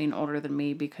 I just mean older than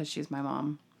me because she's my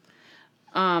mom.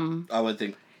 I would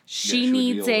think. She would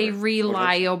be needs a older.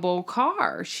 reliable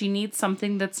car. She needs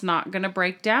something that's not going to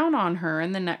break down on her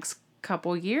in the next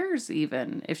couple years,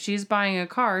 even. If she's buying a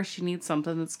car, she needs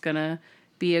something that's going to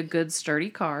be a good, sturdy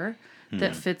car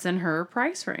that fits in her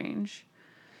price range.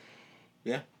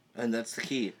 Yeah, and that's the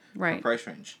key. Right. Price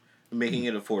range. Making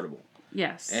it affordable.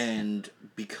 Yes. And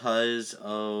because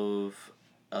of,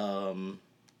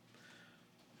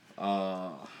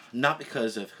 not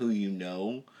because of who you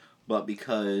know, but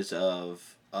because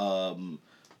of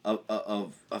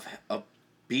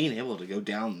being able to go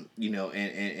down,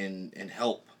 and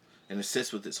help and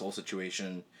assist with this whole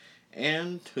situation,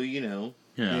 and who you know.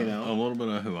 Yeah, You know? a little bit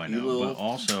of who I know, little but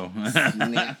also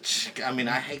Snatch. I mean,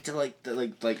 I hate to like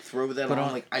throw that But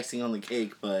on like icing on the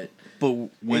cake, but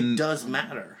when it does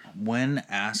matter. when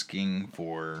asking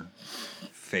for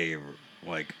favor,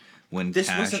 like when This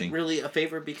cashing, wasn't really a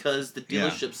favor because the Yeah.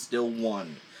 dealership still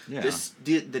won. Yeah.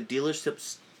 The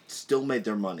dealership still made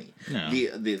their money. Yeah.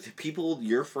 The people,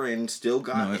 your friend, still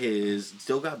got No,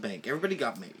 still got bank. Everybody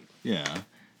got made. yeah,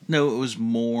 no, it was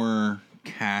more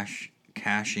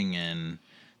cashing in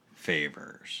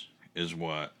favors is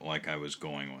what like I was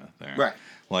going with there. Right.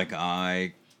 Like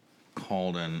I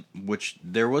called in, which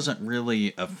there wasn't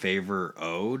really a favor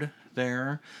owed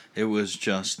there. It was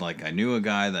just like I knew a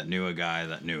guy that knew a guy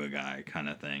that knew a guy kind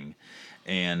of thing.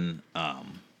 And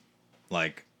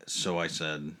so I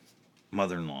said,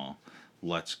 mother-in-law,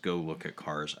 let's go look at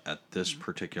cars at this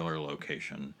particular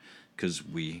location because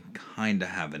we kind of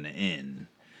have an in.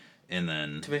 And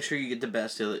then To make sure you get the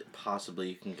best deal that possibly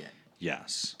you can get.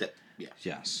 yes.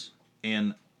 Yes.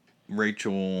 And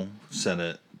Rachel said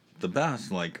it the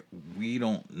best. Like, we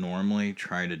don't normally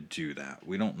try to do that.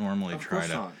 We don't normally Of try course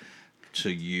not. to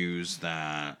use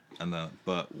that.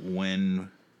 But when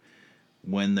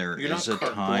there You're is not a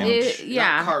carte time, blanche.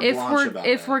 Yeah, carte if blanche about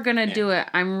if it. we're gonna Yeah. do it,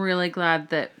 I'm really glad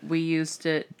that we used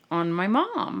it on my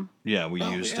mom. yeah, we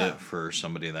Oh, used yeah. it for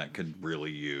somebody that could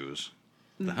really use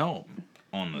the help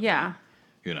on the Yeah. thing,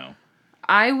 you know.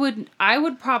 I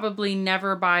would probably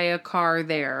never buy a car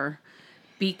there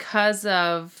because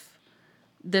of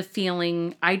the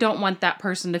feeling I don't want that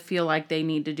person to feel like they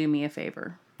need to do me a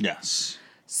favor. Yes.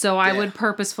 So I Yeah. would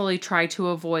purposefully try to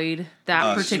avoid that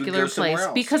Us. particular Go somewhere place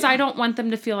else, because yeah. I don't want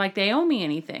them to feel like they owe me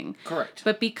anything. Correct.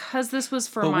 But because this was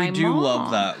for But my we do mom.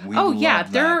 love that. We yeah, love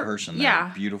that they're person. They're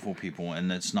yeah. beautiful people, and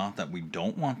it's not that we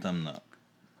don't want them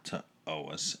to owe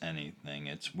us anything.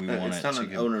 We want It's it not to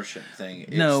an ownership thing.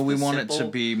 no, It's we the want it to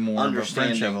simple be more of a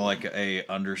friendship,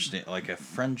 understanding. like a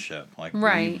friendship. Like we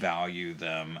Right. value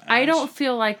them. I as- don't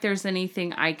feel like there's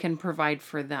anything I can provide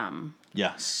for them.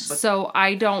 Yes. So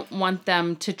I don't want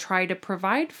them to try to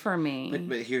provide for me.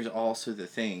 But here's also the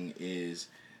thing is,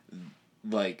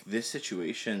 like, this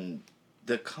situation,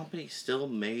 the company still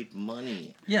made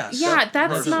money. Yes. Yeah,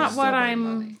 that's person not still what made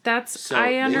money. that's So I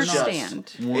it's just-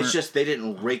 understand. It's just they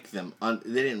didn't rake them.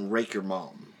 They didn't rake your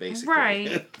mom, basically.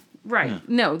 Right. Right.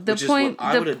 No, the Which is what point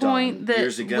I the would've point done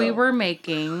years that ago. we were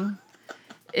making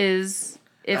is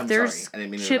if I'm there's sorry, I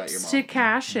didn't mean to interrupt chips your to mom.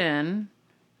 cash in,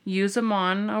 use them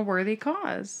on a worthy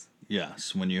cause.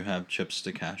 Yes, when you have chips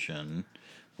to cash in,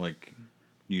 like,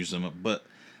 use them. But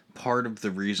part of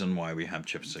the reason why we have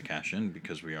chips to cash in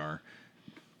because we are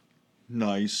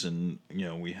nice and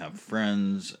we have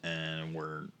friends and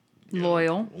we're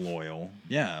loyal.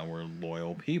 Yeah, we're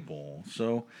loyal people.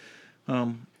 So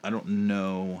I don't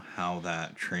know how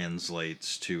that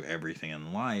translates to everything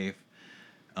in life.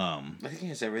 I think it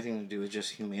has everything to do with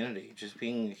just humanity, just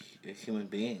being a human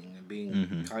being and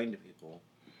being kind to people.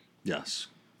 Yes,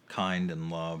 kind and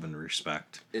love and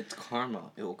respect. It's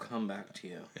karma. It will come back to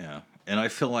you. Yeah, and I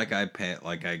feel like I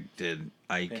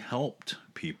helped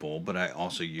people, but I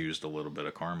also used a little bit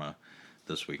of karma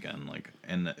this weekend.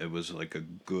 And it was like a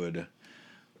good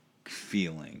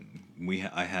feeling.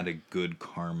 I had a good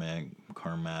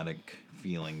karmatic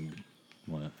feeling.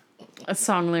 What?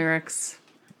 Song lyrics.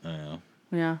 Yeah.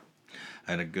 Yeah.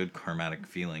 I had a good karmatic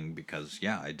feeling because,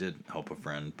 I did help a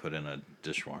friend put in a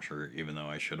dishwasher, even though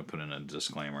I should have put in a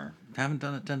disclaimer. Haven't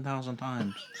done it 10,000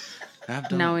 times.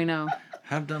 Now we know.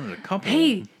 Have done it a couple.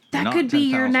 Hey, that not could be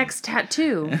your 10,000. next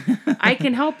tattoo. I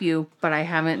can help you, but I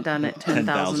haven't done it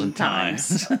 10,000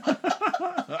 times.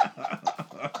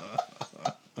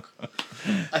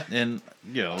 And,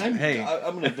 I'm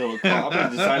going to build a card. I'm going to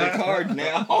design a card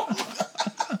now.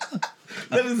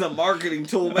 That is a marketing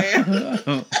tool,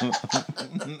 man.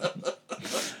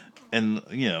 and,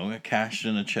 I cashed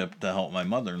in a chip to help my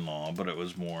mother-in-law, but it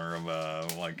was more of a,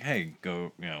 like, hey,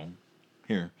 go,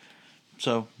 here.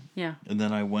 So, Yeah. and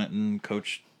then I went and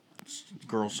coached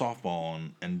girls softball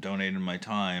and donated my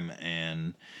time,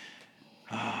 and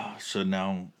so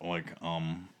now, like,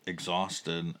 I'm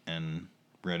exhausted and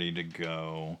ready to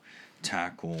go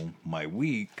tackle my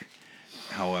week.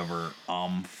 However,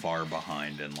 I'm far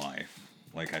behind in life.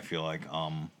 Like, I feel like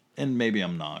and maybe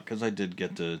I'm not, because I did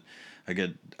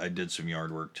some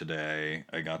yard work today.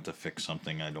 I got to fix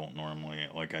something I don't normally,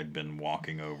 like, I'd been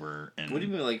walking over. And What do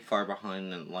you mean, like, far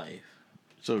behind in life?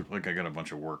 so, like, I got a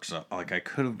bunch of work stuff. Like, I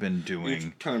could have been doing.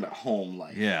 You're talking about home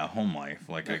life. Yeah, home life.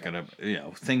 Like, Okay. I could have,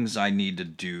 things I need to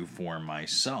do for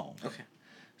myself. Okay.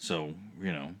 So,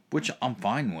 which I'm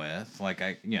fine with. Like,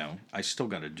 I still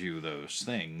got to do those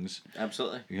things.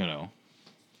 Absolutely. Yeah.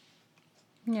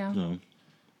 So,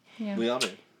 Yeah. We all do.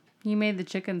 You made the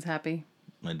chickens happy.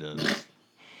 I did.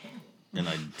 And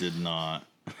I did not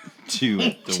do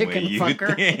it the Chicken way you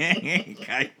fucker. think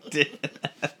I did.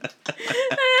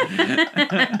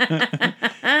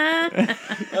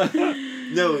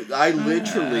 No, I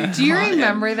literally. Do you caught him.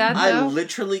 remember that, I though?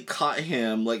 literally caught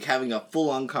him like having a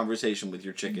full-on conversation with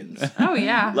your chickens. Oh,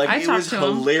 yeah. Like I it talked was to him.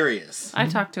 hilarious. I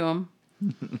talked to him.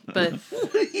 But,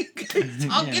 What are you guys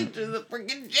talking to the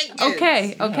freaking chickens?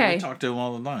 okay. I talk to him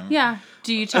all the time. Yeah.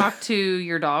 Do you talk to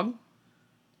your dog?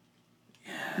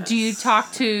 Yes. Do you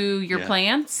talk to your Yeah.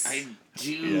 plants? I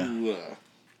do. Yeah.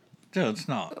 Dude, it's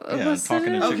not. Yeah, Listen,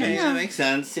 talking to Okay, chickens. that makes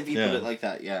sense if you Yeah. put it like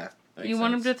that. Yeah. That You makes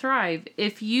want them sense. to thrive.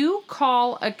 If you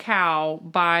call a cow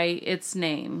by its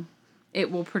name,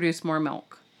 it will produce more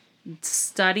milk.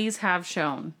 Studies have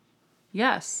shown.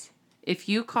 Yes. If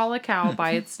you call a cow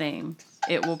by its name,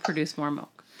 it will produce more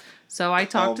milk. So I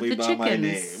Call talked to me the by my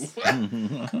chickens.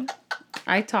 name.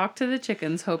 I talked to the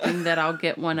chickens hoping that I'll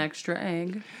get one extra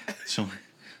egg. So,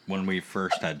 when we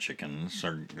first had chickens,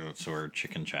 our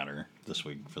chicken chatter this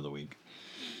week for the week.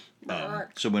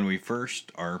 So when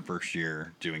our first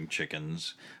year doing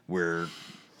chickens,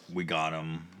 we got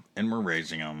them and we're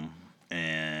raising them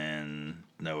and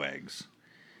no eggs.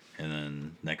 And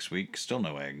then next week, still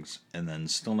no eggs. And then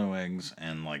still no eggs.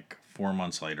 And like 4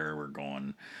 months later, we're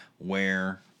going,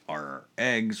 where are our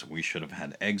eggs? We should have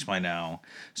had eggs by now.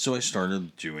 So I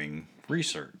started doing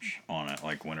research on it.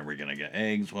 Like, when are we going to get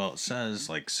eggs? Well, it says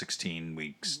like 16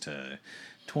 weeks to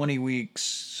 20 weeks.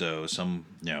 So some,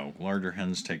 larger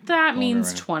hens take That longer.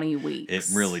 means 20 weeks.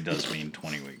 It really does mean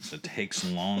 20 weeks. It takes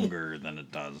longer than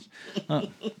it does.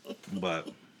 But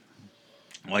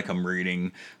like I'm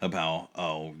reading about,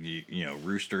 you know,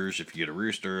 roosters, if you get a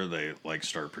rooster, they like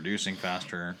start producing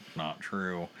faster. Not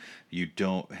true.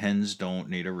 Hens don't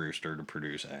need a rooster to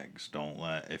produce eggs.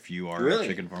 If you are a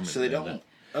chicken farm, So they don't.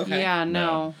 Okay. Yeah,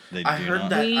 no. They I do heard not.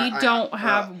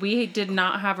 that. We did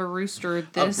not have a rooster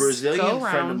this A Brazilian go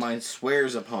friend of round. mine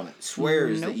swears upon it.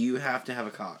 Swears Nope. that you have to have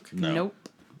a cock. Nope.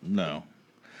 No.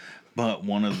 But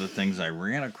one of the things I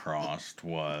ran across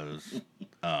was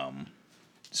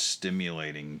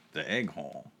stimulating the egg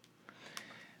hole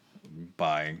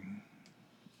by,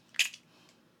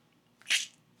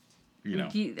 you know.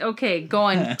 Okay, go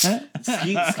on. Skeet,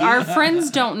 skeet. Our friends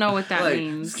don't know what that Like,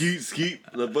 means. skeet, skeet,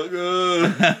 the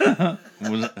bugger.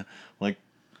 Was it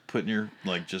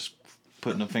like just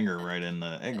putting a finger right in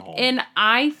the egg hole? And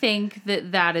I think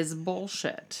that is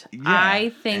bullshit. Yeah.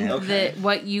 I think Okay. that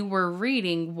what you were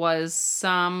reading was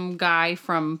some guy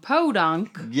from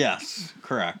Podunk Yes,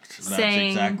 correct. That's saying,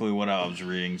 exactly what I was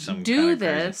reading. Some do kind of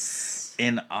this.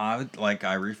 and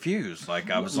I refused. Like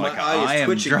I was My like, eye I is am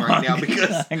twitching drunk right now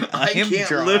because I am can't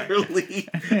drunk. literally.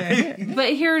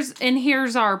 But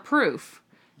here's our proof.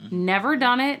 Never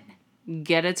done it.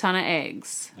 Get a ton of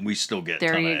eggs. We still get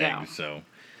There ton you of go. eggs, so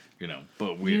you know.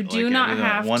 But we You do not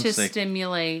have once to they,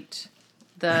 stimulate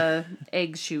the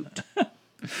egg shoot.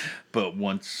 But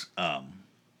once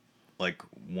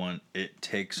it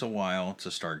takes a while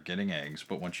to start getting eggs,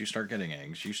 but once you start getting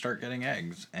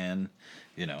eggs, and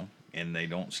you know, and they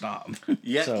don't stop.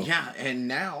 Yeah, So, yeah, and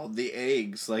now the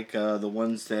eggs, like the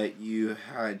ones that you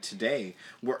had today,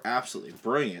 were absolutely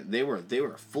brilliant. They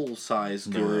were full size,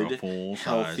 They were a good, full-size,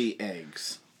 healthy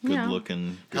eggs. good Yeah.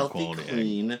 looking, good Healthy, quality egg.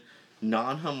 clean,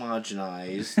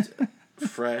 non-homogenized,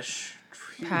 fresh,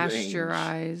 free range.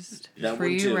 Pasteurized, That one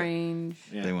free too. range.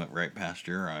 Yeah. They went right past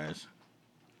your eyes.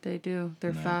 They do.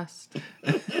 They're fast.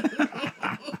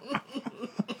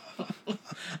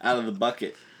 Out of the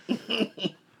bucket.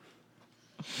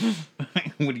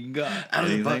 What do you got? Out of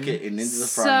the Anything? bucket and into the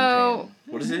frying So- pan.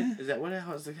 What is it? Is that what?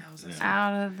 How's it?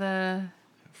 Out of the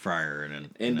Fryer and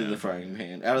Into the frying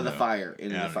pan. Out of the fire.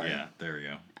 Into the fire. Yeah, there we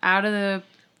go. out of the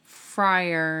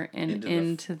fryer and Into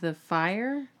into, the the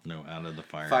fire. No, out of the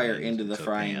fire. Fire and into the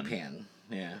frying pan.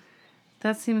 Yeah.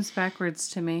 That seems backwards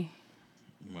to me.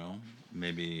 Well,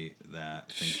 maybe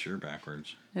that thinks you're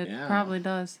backwards. It Yeah. probably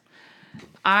does. Probably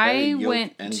I yolk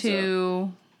went ends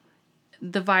to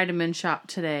the vitamin shop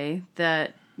today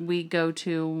that we go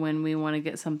to when we want to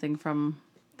get something from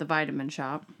the vitamin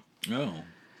shop. Oh,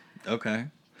 okay.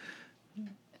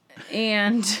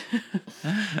 And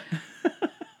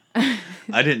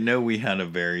I didn't know we had a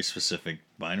very specific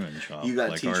vitamin shop. You got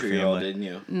like tea our tree oil, family. didn't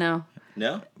you? no.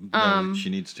 No? No, she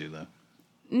needs to though.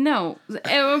 No.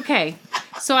 Okay.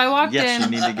 So I walked Yes,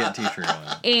 in you need to get tea tree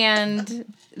oil.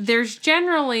 and there's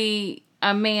generally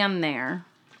a man there.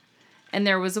 And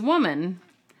there was a woman.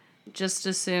 Just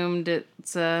assumed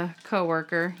it's a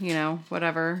coworker, you know,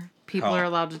 whatever. People Oh. are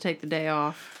allowed to take the day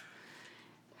off.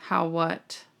 How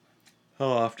what? How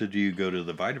often do you go to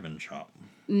the vitamin shop?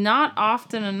 Not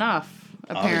often enough,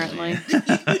 apparently.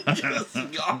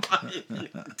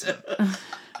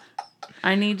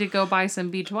 I need to go buy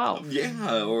some B12.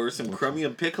 Yeah, or some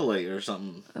chromium picolate or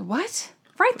something. What?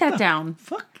 Write that down.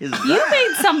 Fuck is You that?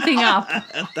 made something up.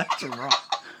 That's wrong.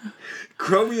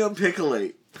 Chromium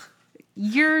picolate.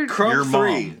 You're Chrome Your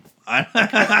 3. mom.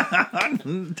 I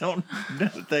don't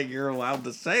think you're allowed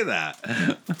to say that.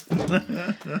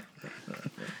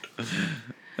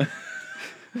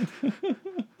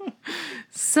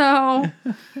 So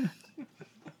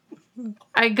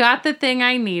I got the thing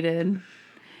I needed,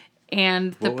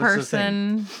 and the What was the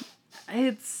thing? person,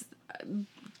 it's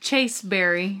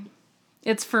chaseberry.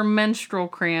 It's for menstrual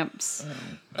cramps.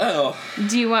 Oh.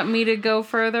 Do you want me to go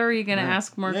further? Or are you going to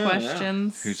ask more Yeah,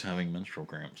 questions? Who's having menstrual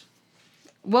cramps?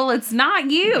 Well, it's not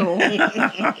you.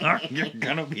 You're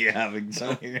gonna be having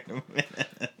some here in a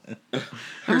minute.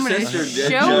 Her I'm going to sister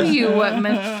did show just, you what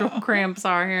menstrual cramps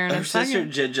are here in Her a sister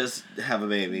second. did just have a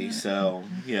baby, so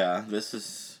yeah, this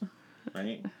is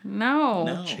right. No.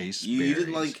 No, Chase you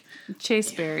didn't berries. like.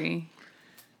 Chaseberry.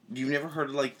 You've never heard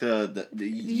of like the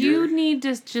You need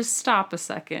to just stop a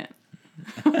second.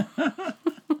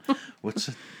 What's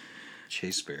a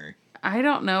chaseberry? I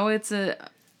don't know. It's a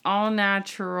all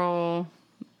natural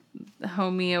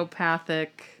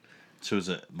homeopathic. So is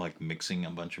it like mixing a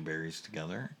bunch of berries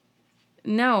together?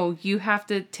 No, you have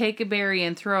to take a berry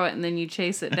and throw it, and then you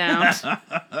chase it down,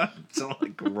 So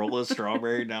like roll a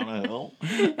strawberry down a hill?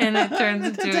 and it turns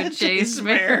into a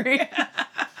chaseberry.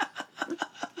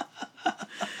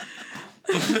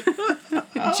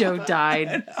 Joe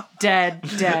died. Dead.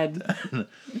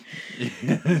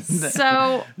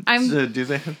 So I'm. So do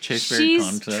they have Chase Berry She's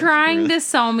contests? trying to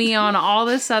sell me on all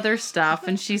this other stuff,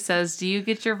 and she says, "Do you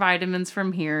get your vitamins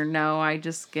from here?" No, I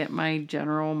just get my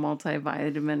general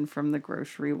multivitamin from the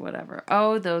grocery, whatever.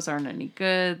 Oh, those aren't any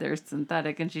good. They're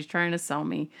synthetic, and she's trying to sell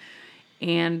me.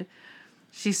 And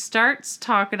she starts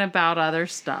talking about other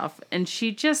stuff, and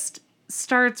she just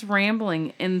starts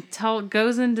rambling and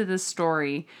goes into the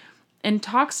story and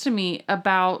talks to me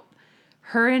about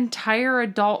her entire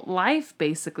adult life,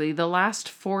 basically, the last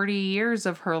 40 years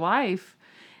of her life.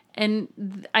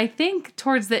 And I think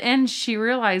towards the end, she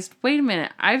realized, wait a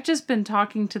minute, I've just been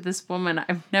talking to this woman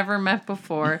I've never met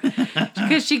before.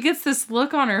 Because she gets this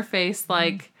look on her face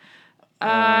like,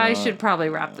 I should probably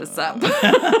wrap this up.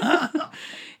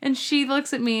 And she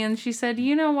looks at me and she said,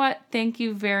 you know what? Thank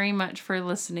you very much for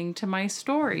listening to my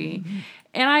story.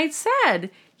 And I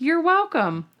said, you're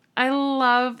welcome. I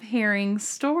love hearing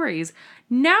stories.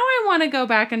 Now I want to go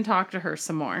back and talk to her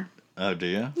some more. Oh, do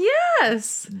you?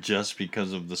 Yes. Just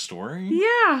because of the story?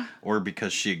 Yeah. Or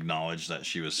because she acknowledged that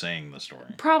she was saying the story?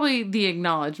 Probably the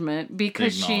acknowledgement,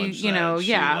 because she, you know,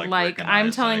 she, yeah, like I'm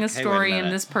recognized, telling like, a hey, wait story minute.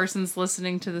 and this person's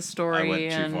listening to the story. I went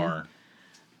and too far.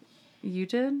 You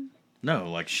did?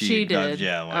 No, like She acknowledged- did.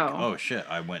 Yeah, like, Oh. oh shit,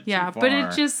 I went Yeah, too far. but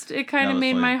it kind Now of it's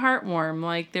made like- my heart warm.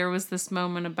 Like there was this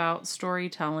moment about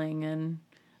storytelling and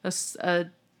a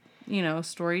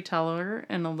storyteller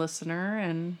and a listener,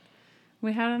 and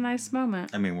we had a nice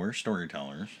moment. I mean, we're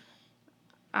storytellers.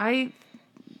 I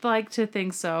like to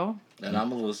think so. And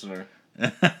I'm a listener.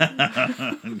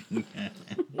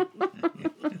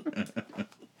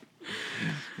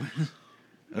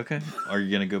 Okay. Are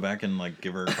you gonna go back and like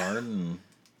give her a card and?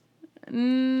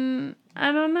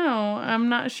 I don't know. I'm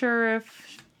not sure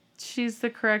if she's the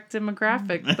correct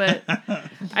demographic, but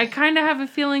I kind of have a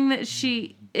feeling that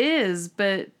she is,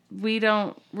 but we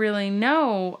don't really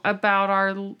know about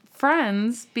our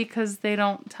friends because they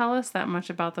don't tell us that much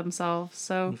about themselves.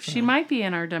 So she might be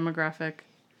in our demographic.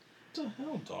 What the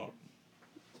hell, dog?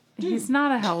 He's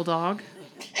not a hell dog.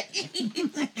 He's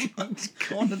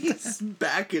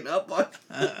backing up on.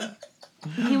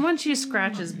 He wants you to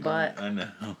scratch his butt. I know.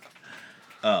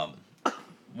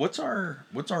 What's our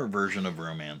version of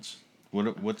romance?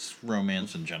 What's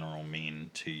romance in general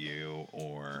mean to you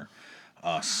or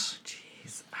us?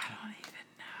 Jeez, I don't even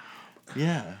know.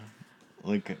 Yeah,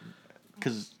 like,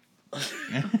 cause I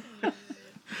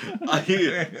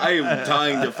am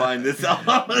dying to find this out,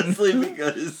 honestly,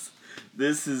 because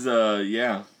this is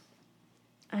yeah.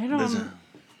 I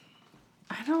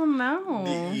don't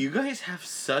know. You guys have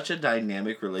such a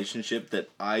dynamic relationship that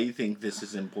I think this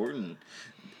is important,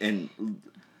 and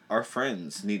our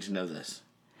friends need to know this.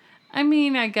 I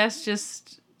mean, I guess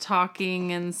just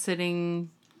talking and sitting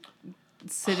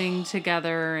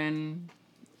together and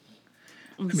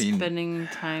spending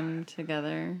time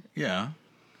together. yeah.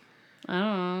 I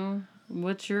don't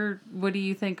know. What do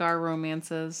you think our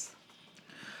romance is?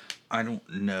 I don't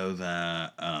know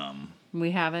that.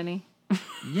 We have any?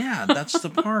 Yeah, that's the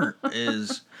part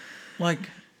is like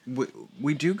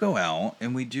we do go out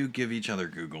and we do give each other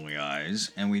googly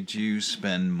eyes and we do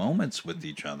spend moments with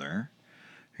each other.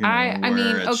 You know, I mean,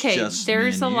 where it's okay, just me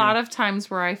there's a and you. lot of times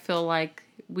where I feel like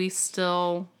we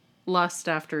still lust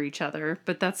after each other,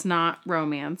 but that's not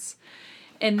romance.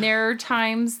 And there are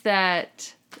times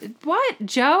that what,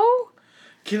 Joe?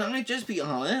 Can I just be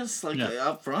honest, like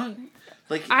up front?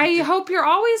 Like I hope you're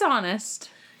always honest.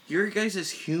 your guys'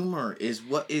 humor is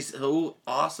what is so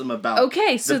awesome about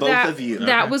Okay, so the both that of you.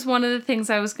 that was one of the things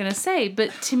I was gonna say, but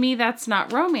to me that's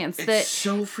not romance. It's That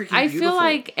so freaking I beautiful. feel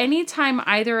like anytime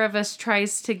either of us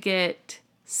tries to get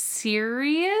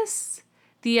serious,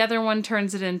 the other one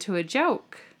turns it into a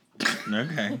joke.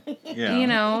 Okay. Yeah. You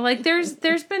know, like there's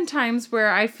been times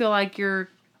where I feel like you're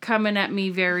coming at me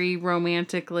very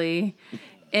romantically,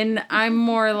 and I'm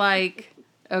more like,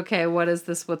 okay, what is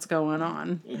this? What's going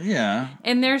on? Yeah.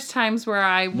 And there's times where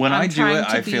When I'm I do trying it,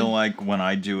 to I be- feel like when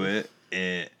I do it,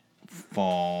 it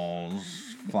falls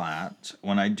flat.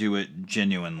 When I do it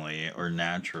genuinely or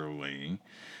naturally,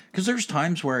 because there's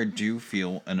times where I do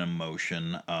feel an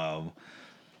emotion of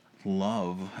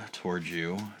love towards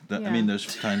you. I Yeah. mean,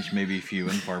 those times may be few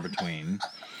and far between.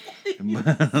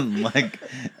 But, like,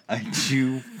 I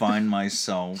do find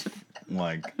myself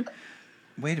like,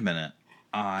 wait a minute,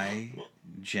 I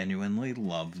genuinely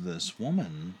love this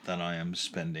woman that I am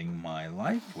spending my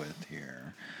life with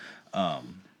here.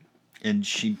 And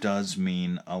she does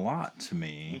mean a lot to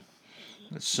me.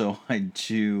 So I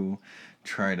do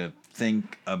try to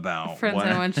think about Friends, what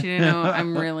I want you to know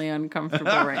I'm really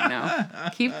uncomfortable right now.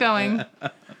 Keep going.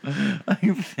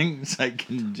 things I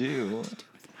can do.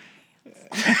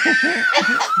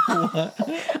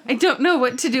 I don't know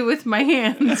what to do with my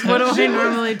hands. What do I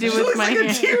normally do with my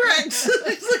hands? T-Rex.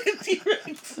 It's like a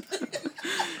T-Rex.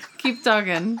 Keep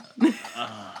talking.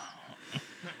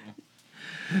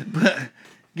 But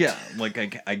yeah, like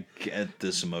I get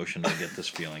this emotion, I get this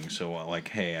feeling. So like,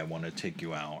 hey, I want to take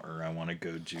you out, or I want to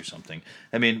go do something.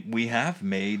 I mean, we have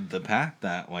made the pact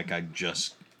that like I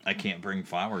can't bring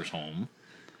flowers home.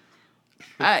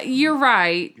 You're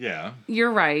right. Yeah.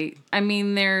 You're right. I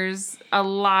mean, there's a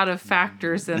lot of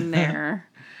factors in there.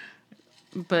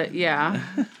 But yeah,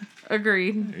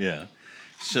 agreed. Yeah.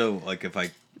 So like, if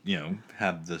I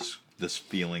have this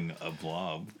feeling of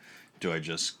love, do I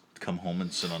just come home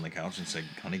and sit on the couch and say,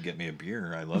 honey, get me a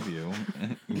beer. I love you.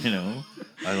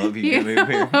 I love you. Get me a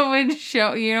beer. What would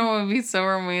show, what would be so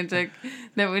romantic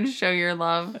that would show your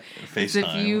love? Is if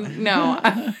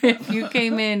FaceTime. if you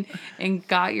came in and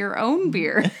got your own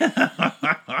beer.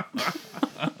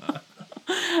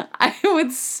 I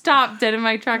would stop dead in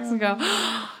my tracks and go,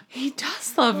 oh, he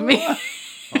does love me.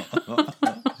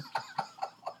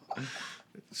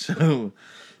 So,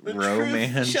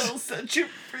 romance. Shall set you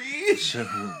free. So,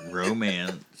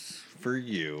 romance for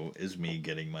you is me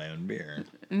getting my own beer.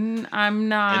 I'm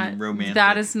not. And romantic.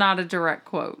 That is not a direct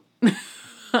quote.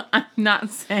 I'm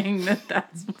not saying that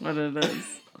that's what it is.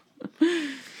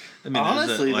 I mean,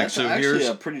 honestly, like, that's so actually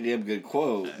a pretty damn good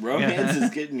quote. Romance is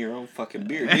getting your own fucking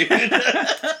beer, dude.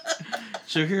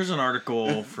 So here's an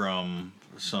article from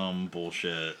some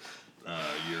bullshit,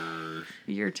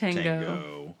 your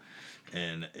Tango.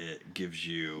 And it gives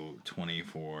you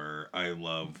 24 I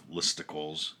love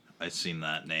listicles. I seen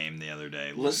that name the other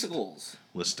day. Listicles.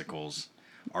 Listicles.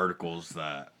 Articles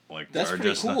that like that's are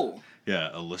pretty just cool.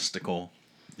 a listicle.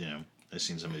 I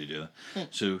seen somebody do that.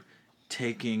 So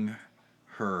taking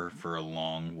her for a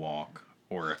long walk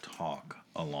or a talk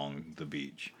along the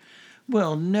beach.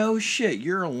 Well, no shit.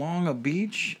 You're along a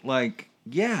beach? Like,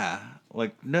 yeah.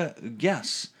 Like, no,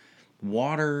 yes.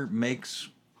 Water makes,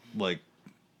 like,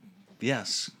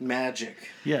 yes. Magic.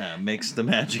 Yeah, makes the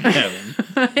magic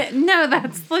happen. No,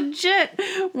 that's legit.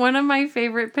 One of my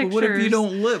favorite pictures. But what if you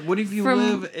don't live? What if you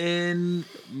live in...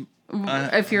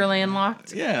 if you're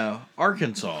landlocked? Yeah,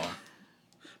 Arkansas.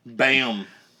 Bam.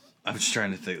 I was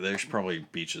trying to think. There's probably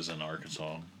beaches in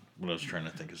Arkansas. But I was trying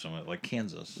to think of something like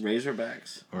Kansas.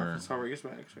 Razorbacks. Or Arkansas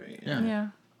Razorbacks, right? Yeah.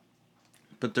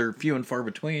 But they're few and far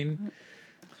between.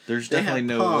 There's definitely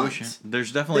no ponds. ocean.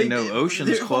 There's definitely no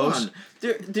oceans hold close. on.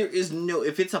 There is no.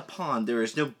 If it's a pond, there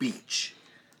is no beach.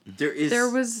 There's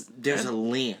a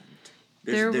land.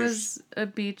 There was a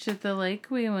beach at the lake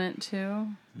we went to.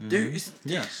 There is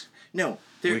Yes. no.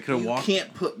 We could have walked. You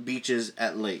can't put beaches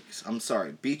at lakes. I'm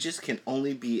sorry. Beaches can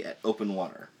only be at open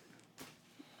water.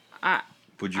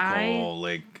 Would you call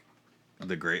Lake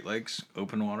the Great Lakes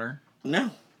open water?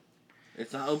 No.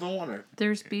 It's not open water.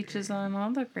 There's beaches on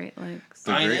all the Great Lakes.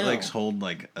 The Great Lakes hold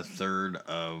like a third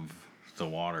of the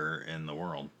water in the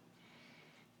world.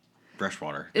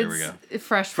 Freshwater. There we go.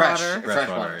 Freshwater.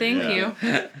 Freshwater. Thank you.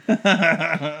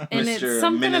 And it's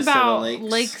something Minnesota about Lakes.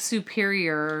 Lake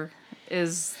Superior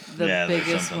is the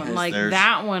biggest one. Like There's-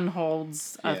 that one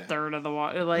holds a Yeah. third of the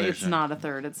water. Like There's it's not a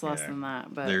third. It's less than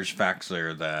that. But There's facts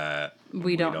there that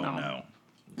we don't know.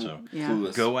 So Yeah.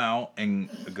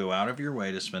 Clueless. go out of your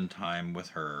way to spend time with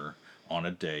her on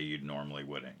a day you normally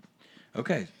wouldn't.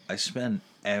 Okay, I spend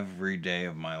every day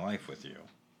of my life with you.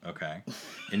 Okay,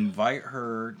 invite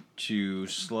her to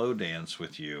slow dance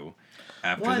with you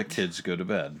after the kids go to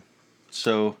bed.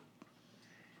 So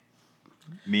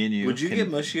me and you. Would you get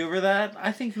mushy over that?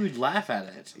 I think you would laugh at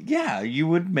it. Yeah, you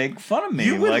would make fun of me.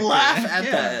 You would like, laugh at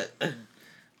yeah. that.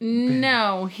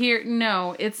 No,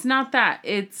 it's not that.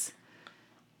 It's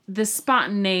the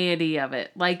spontaneity of it.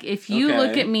 Like if you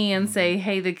look at me and say,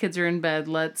 "Hey, the kids are in bed.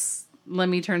 Let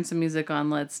me turn some music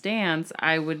on. Let's dance."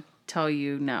 I would tell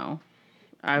you no.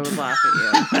 I would laugh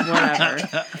at you. Whatever.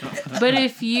 But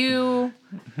if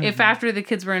after the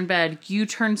kids were in bed, you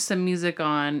turned some music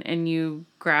on and you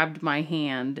grabbed my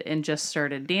hand and just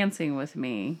started dancing with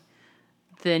me,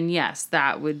 then yes,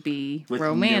 that would be With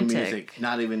romantic. No music,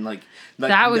 not even like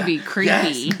that would be creepy.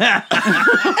 Yes.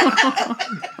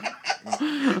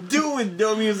 Do it with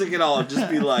no music at all.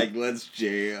 Just be like, let's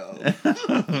jam.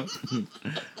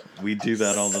 We do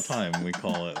that all the time. We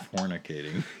call it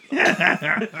fornicating.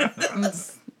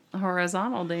 It's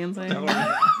horizontal dancing.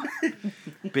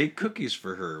 Bake cookies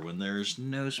for her when there's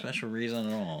no special reason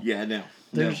at all. Yeah, no.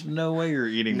 There's no way you're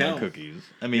eating my cookies.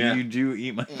 I mean, you do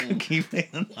eat my cookie,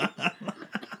 man.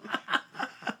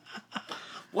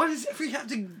 Why does every have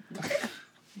to...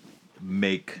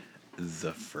 Make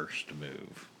the first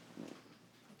move.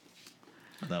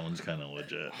 That one's kind of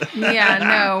legit. Yeah,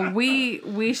 no,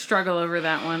 we struggle over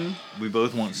that one. We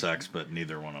both want sex, but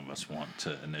neither one of us want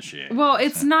to initiate. Well,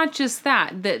 it's not just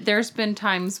that. That there's been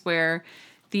times where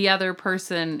the other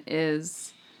person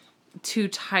is too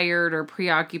tired or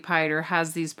preoccupied or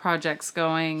has these projects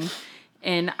going,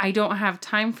 and I don't have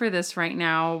time for this right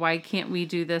now. Why can't we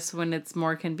do this when it's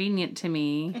more convenient to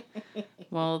me?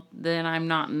 Well, then I'm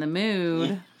not in the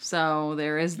mood. So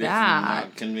there is It's that.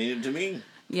 not convenient to me.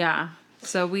 Yeah.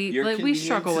 So we Convenience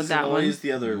struggle with isn't that always one.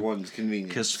 the other one's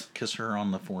convenient. Kiss her on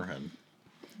the forehead.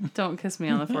 Don't kiss me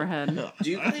on the forehead. Do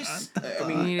you guys? I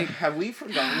mean, have we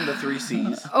forgotten the 3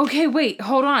 C's? Okay, wait,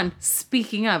 hold on.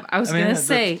 Speaking of, I was gonna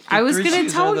say, I was three gonna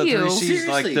C's tell are the you. three C's,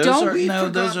 Seriously, those don't are, we no,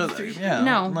 those forgot are the 3 yeah,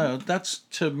 No. that's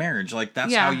to marriage. Like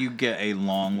that's Yeah. how you get a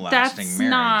long-lasting That's marriage.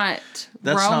 not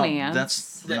romance.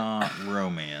 That's not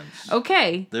romance.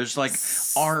 Okay. There's like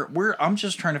I'm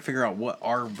just trying to figure out what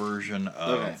our version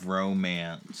of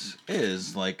romance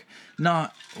is. Like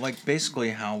not like basically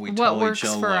how we What tell works each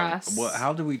other. for us.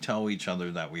 How do we tell each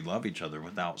other that we love each other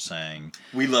without saying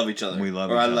We love each other. we love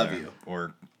or each I other? love you.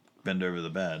 Or bend over the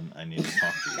bed. I need to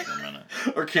talk to you for a minute.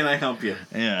 Or can I help you?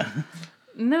 Yeah.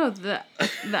 No,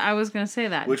 I was gonna say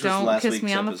that. Which was Don't last kiss week's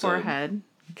me on the episode. forehead.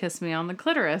 Kiss me on the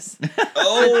clitoris.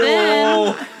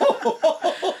 Oh!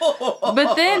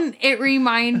 But then it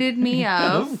reminded me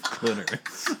of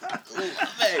Clitoris.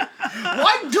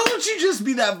 Why don't you just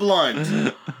be that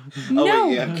blunt? no.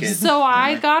 wait, yeah, I'm kidding. So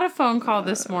I got a phone call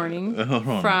this morning Hold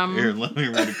on. from Here, let me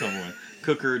read a couple more.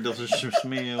 Cook her a delicious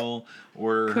meal.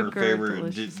 Order her Cook her a favorite.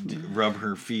 delicious Rub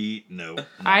her feet. No.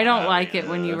 I don't like it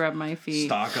when you rub my feet.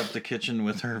 Stock up the kitchen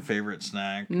with her favorite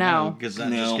snack. No. Because that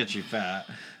No. just gets you fat.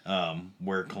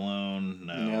 Wear cologne.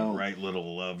 No. No. Write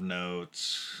little love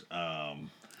notes.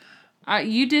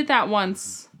 You did that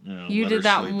once. You let did her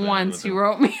that sleep in once. with You her-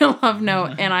 wrote me a love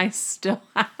note, and I still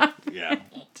have. Yeah.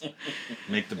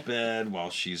 Make the bed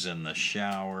while she's in the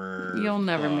shower. You'll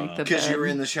never make the Because bed. you were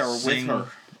in the shower with her.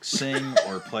 Sing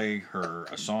or play her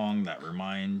a song that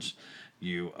reminds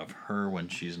you of her when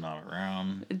she's not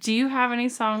around. Do you have any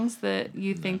songs that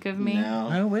you think of me? No.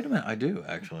 Oh, wait a minute. I do,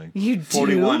 actually. You do?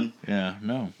 41. Yeah,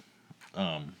 no.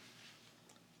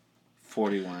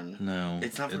 41. No.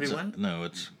 It's not 41? No,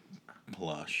 it's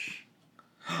Plush.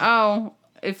 Oh,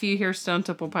 if you hear Stone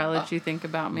Temple Pilots, you think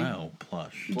about me. No,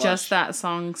 Plush. Just that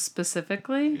song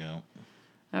specifically? Yeah.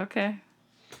 Okay.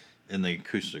 In the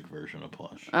acoustic version of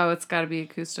Plush. Oh, it's got to be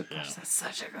acoustic. Yeah. That's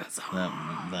such a good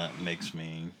song. That makes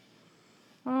me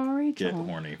Oh, get Rachel.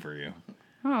 horny for you.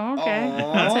 Oh, okay.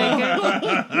 Aw. I'll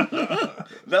take it.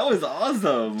 That was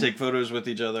awesome. Take photos with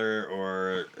each other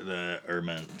or that are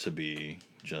meant to be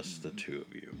just the two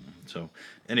of you. So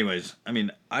anyways, I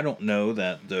mean, I don't know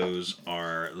that those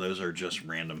are just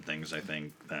random things I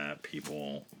think that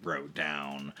people wrote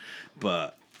down,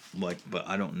 but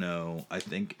I don't know. I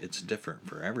think it's different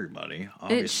for everybody.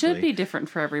 Obviously. It should be different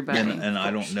for everybody. And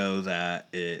I don't know that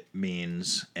it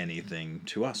means anything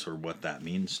to us or what that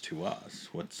means to us.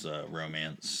 What's a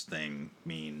romance thing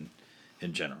mean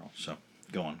in general? So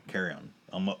go on, carry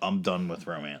on. I'm done with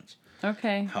romance.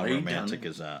 Okay. How Are you romantic done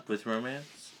is that? with romance?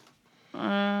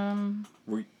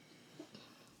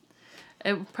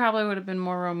 It probably would have been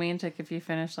more romantic if you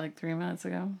finished like 3 minutes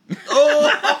ago.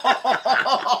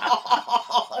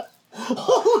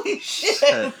 Holy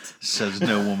shit! Says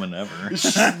no woman ever.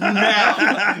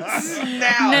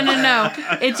 No.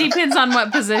 It depends on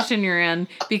what position you're in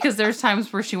because there's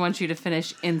times where she wants you to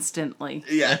finish instantly.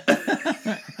 Yeah.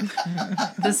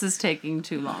 This is taking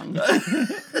too long.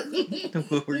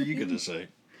 What were you gonna say?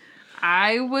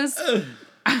 I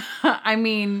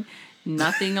mean,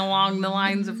 nothing along the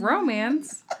lines of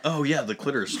romance. Oh yeah, the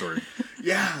clitoris story.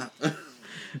 Yeah.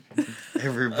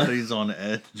 Everybody's on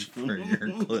edge for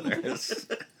your clitoris.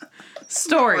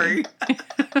 Story.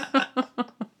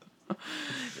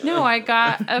 No, I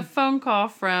got a phone call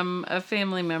from a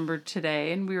family member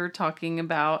today, and we were talking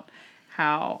about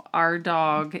how our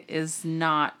dog is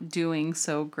not doing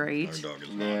so great. Our dog is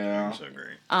not Yeah. doing so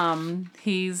great.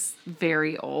 He's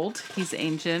very old. He's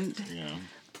ancient. Yeah.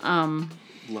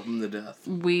 Love him to death.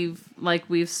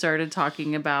 We've started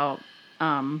talking about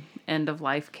end of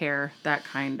life care, that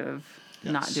kind of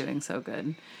not Yes. doing so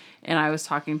good. And I was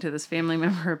talking to this family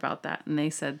member about that, and they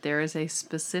said there is a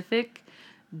specific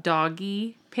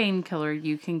doggy painkiller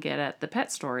you can get at the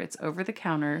pet store. It's over the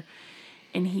counter,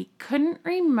 and he couldn't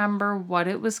remember what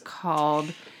it was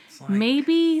called.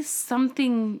 Maybe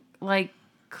something like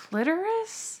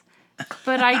clitoris,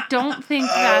 but I don't think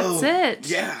that's it.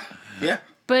 Yeah. Yeah.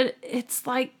 But it's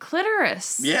like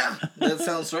clitoris. Yeah. That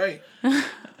sounds right.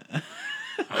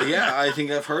 Yeah, I think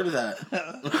I've heard of that.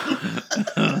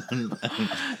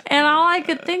 And all I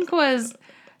could think was,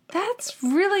 that's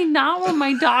really not what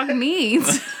my dog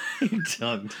needs. Your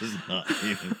dog does not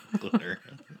need glitter.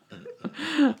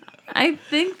 I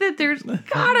think that there's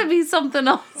gotta be something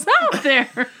else out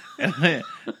there. And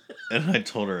I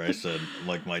told her, I said,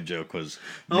 like, my joke was,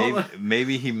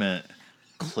 maybe he meant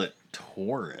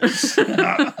clitoris.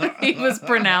 He was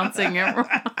pronouncing it wrong.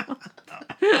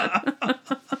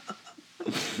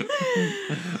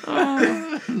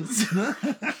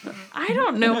 I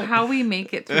don't know how we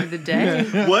make it through the day.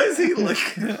 Was he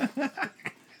like?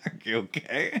 Are you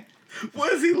okay?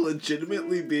 Was he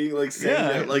legitimately being like saying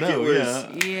that like it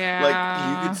was? Yeah.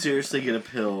 Like you could seriously get a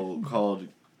pill called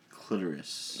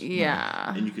clitoris.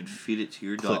 Yeah. And you could feed it to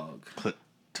your dog.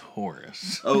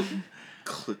 Clitoris. Oh,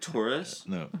 clitoris?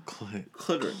 No,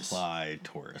 clitoris.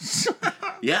 Clitoris.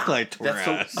 Yeah.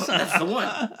 Clitoris. That's the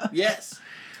one. Yes.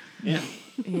 Yeah.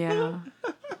 Yeah.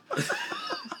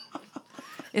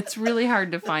 It's really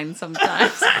hard to find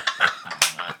sometimes.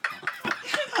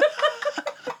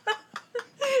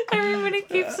 Everybody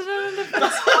keeps it in a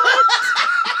different spot.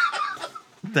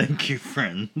 Thank you,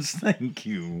 friends. Thank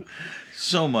you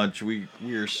so much. We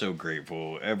are so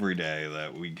grateful every day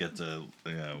that we get to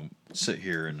sit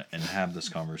here and have this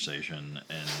conversation,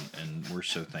 and we're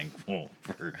so thankful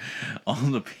for all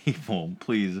the people.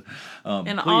 Please,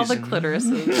 and all the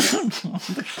clitorises,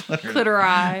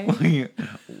 clitori.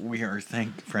 We are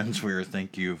friends. We are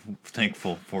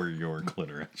thankful for your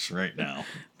clitoris right now.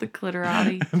 The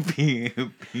clitorati.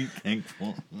 Be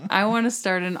thankful. I want to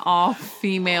start an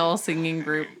all-female singing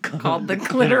group called the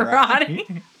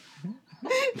Clitorati.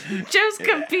 Joe's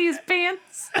Capiz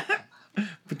pants.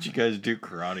 But you guys do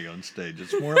karate on stage.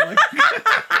 It's more like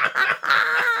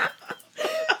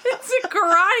it's a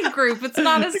karate group. It's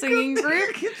not a singing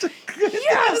group.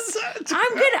 Yes,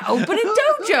 I'm gonna open a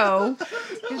dojo.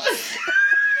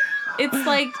 It's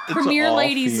like Premier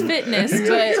Ladies Fitness,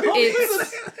 but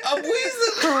it's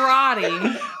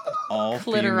karate. All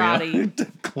clitorati.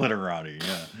 Clitorati,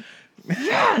 yeah.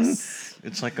 Yes.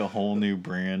 It's like a whole new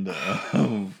brand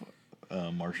of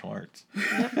martial arts.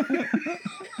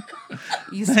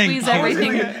 You squeeze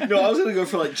everything. I was gonna go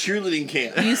for like cheerleading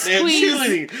camp. You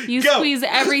squeeze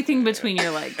everything between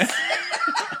your legs.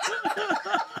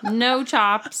 No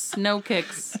chops, no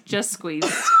kicks, just squeeze.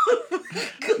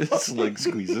 It's leg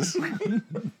squeezes.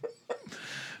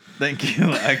 Thank you.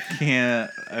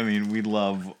 We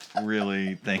love,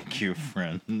 really, thank you,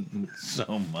 friend,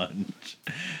 so much.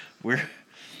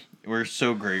 We're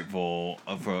so grateful.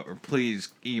 Please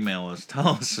email us. Tell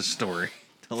us a story.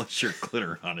 Tell us your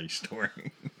clitorati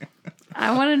story.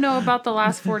 I want to know about the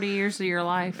last 40 years of your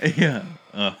life. Yeah.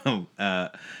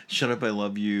 Shut Up I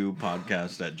Love You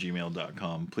podcast at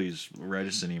gmail.com. Please write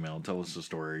us an email. Tell us a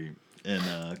story.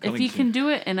 And if you can do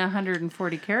it in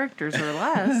 140 characters or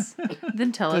less,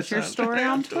 then tell us your story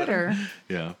on Twitter.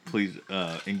 Yeah, please.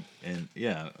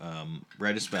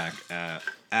 Write us back at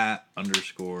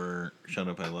 _ Shut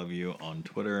Up I Love You on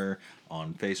Twitter,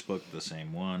 on Facebook, the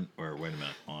same one, or wait a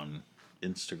minute, on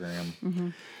Instagram,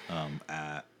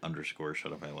 at _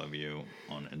 Shut Up I Love You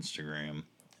on Instagram,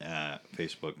 at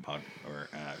Facebook or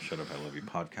at Shut Up I Love You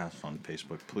podcast on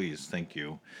Facebook. Please, thank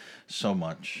you so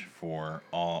much for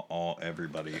all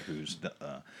everybody who's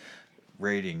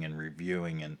rating and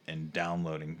reviewing and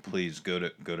downloading. Please go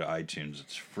to iTunes.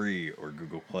 It's free, or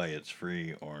Google Play. It's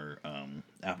free, or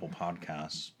Apple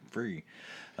Podcasts. Free.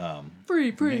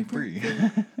 Free.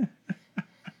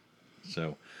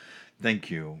 So, thank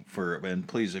you and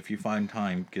please, if you find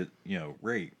time,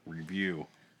 rate, review,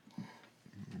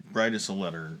 write us a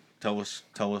letter. Tell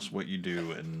us what you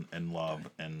do and love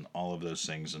and all of those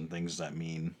things and things that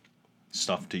mean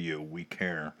stuff to you. We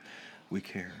care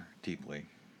deeply.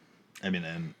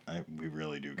 We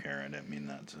really do care. I didn't mean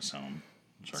that to sound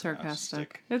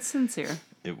sarcastic. It's sincere.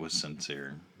 It was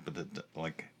sincere, but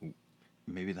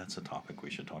maybe that's a topic we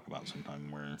should talk about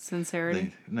sometime. Where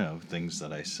sincerity? Things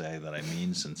that I say that I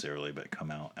mean sincerely, but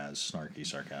come out as snarky,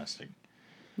 sarcastic.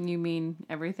 You mean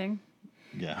everything?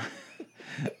 Yeah.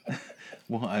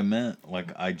 Well, I meant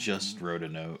I just wrote a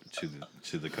note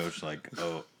to the coach,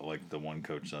 the one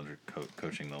coach that's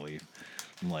coaching the Leaf.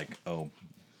 I'm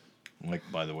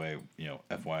by the way,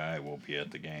 FYI, we'll be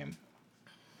at the game.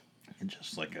 And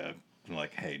just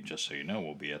hey, just so you know,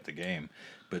 we'll be at the game.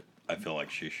 But I feel like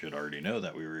she should already know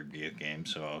that we would be at the game,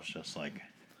 so I was just like.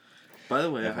 By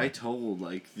the way, I told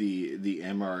the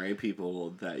MRA people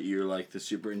that you're the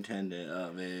superintendent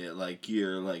of it,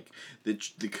 you're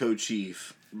the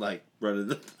co-chief, running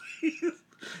the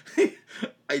place.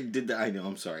 I did that. I know.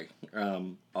 I'm sorry.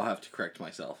 I'll have to correct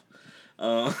myself.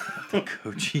 The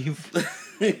co-chief.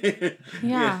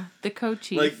 Yeah, the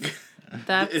co-chief.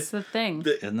 That's the thing.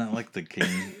 Isn't that like the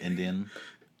king Indian?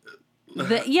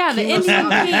 The Indian king.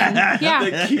 Yeah.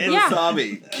 The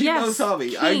Kimosabi. Yes,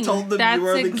 Kimosabi. I king. told them That's you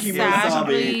were the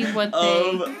exactly Kimosabi what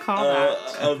they call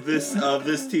that. of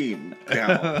this team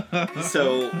now.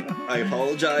 So I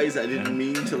apologize. I didn't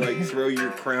mean to like throw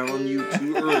your crown on you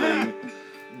too early.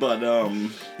 But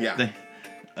yeah.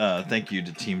 Thank you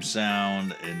to Team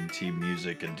Sound and Team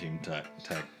Music and Team Tech.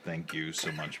 Thank you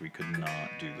so much. We could not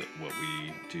do what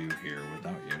we do here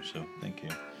without you. So thank you.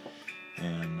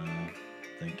 And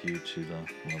thank you to the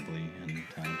lovely and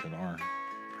talented R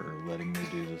for letting me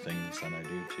do the things that I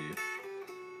do to you.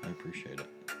 I appreciate it.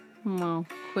 Well,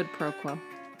 quid pro quo.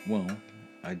 Well,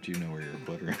 I do know where your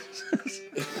clitoris is.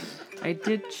 I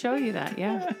did show you that,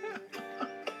 yeah.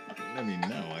 I mean,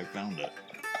 no, I found it.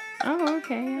 Oh,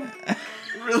 okay, yeah.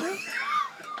 Really?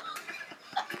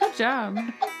 Good job.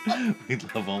 We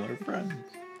love all our friends.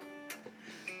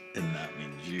 And that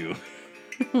means you.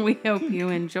 We hope you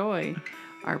enjoy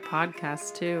our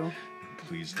podcast, too.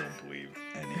 Please don't believe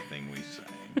anything we say.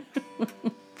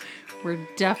 We're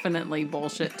definitely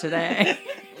bullshit today.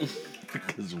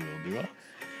 Because we'll do us.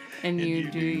 And you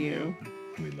do you.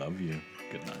 We love you.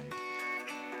 Good night.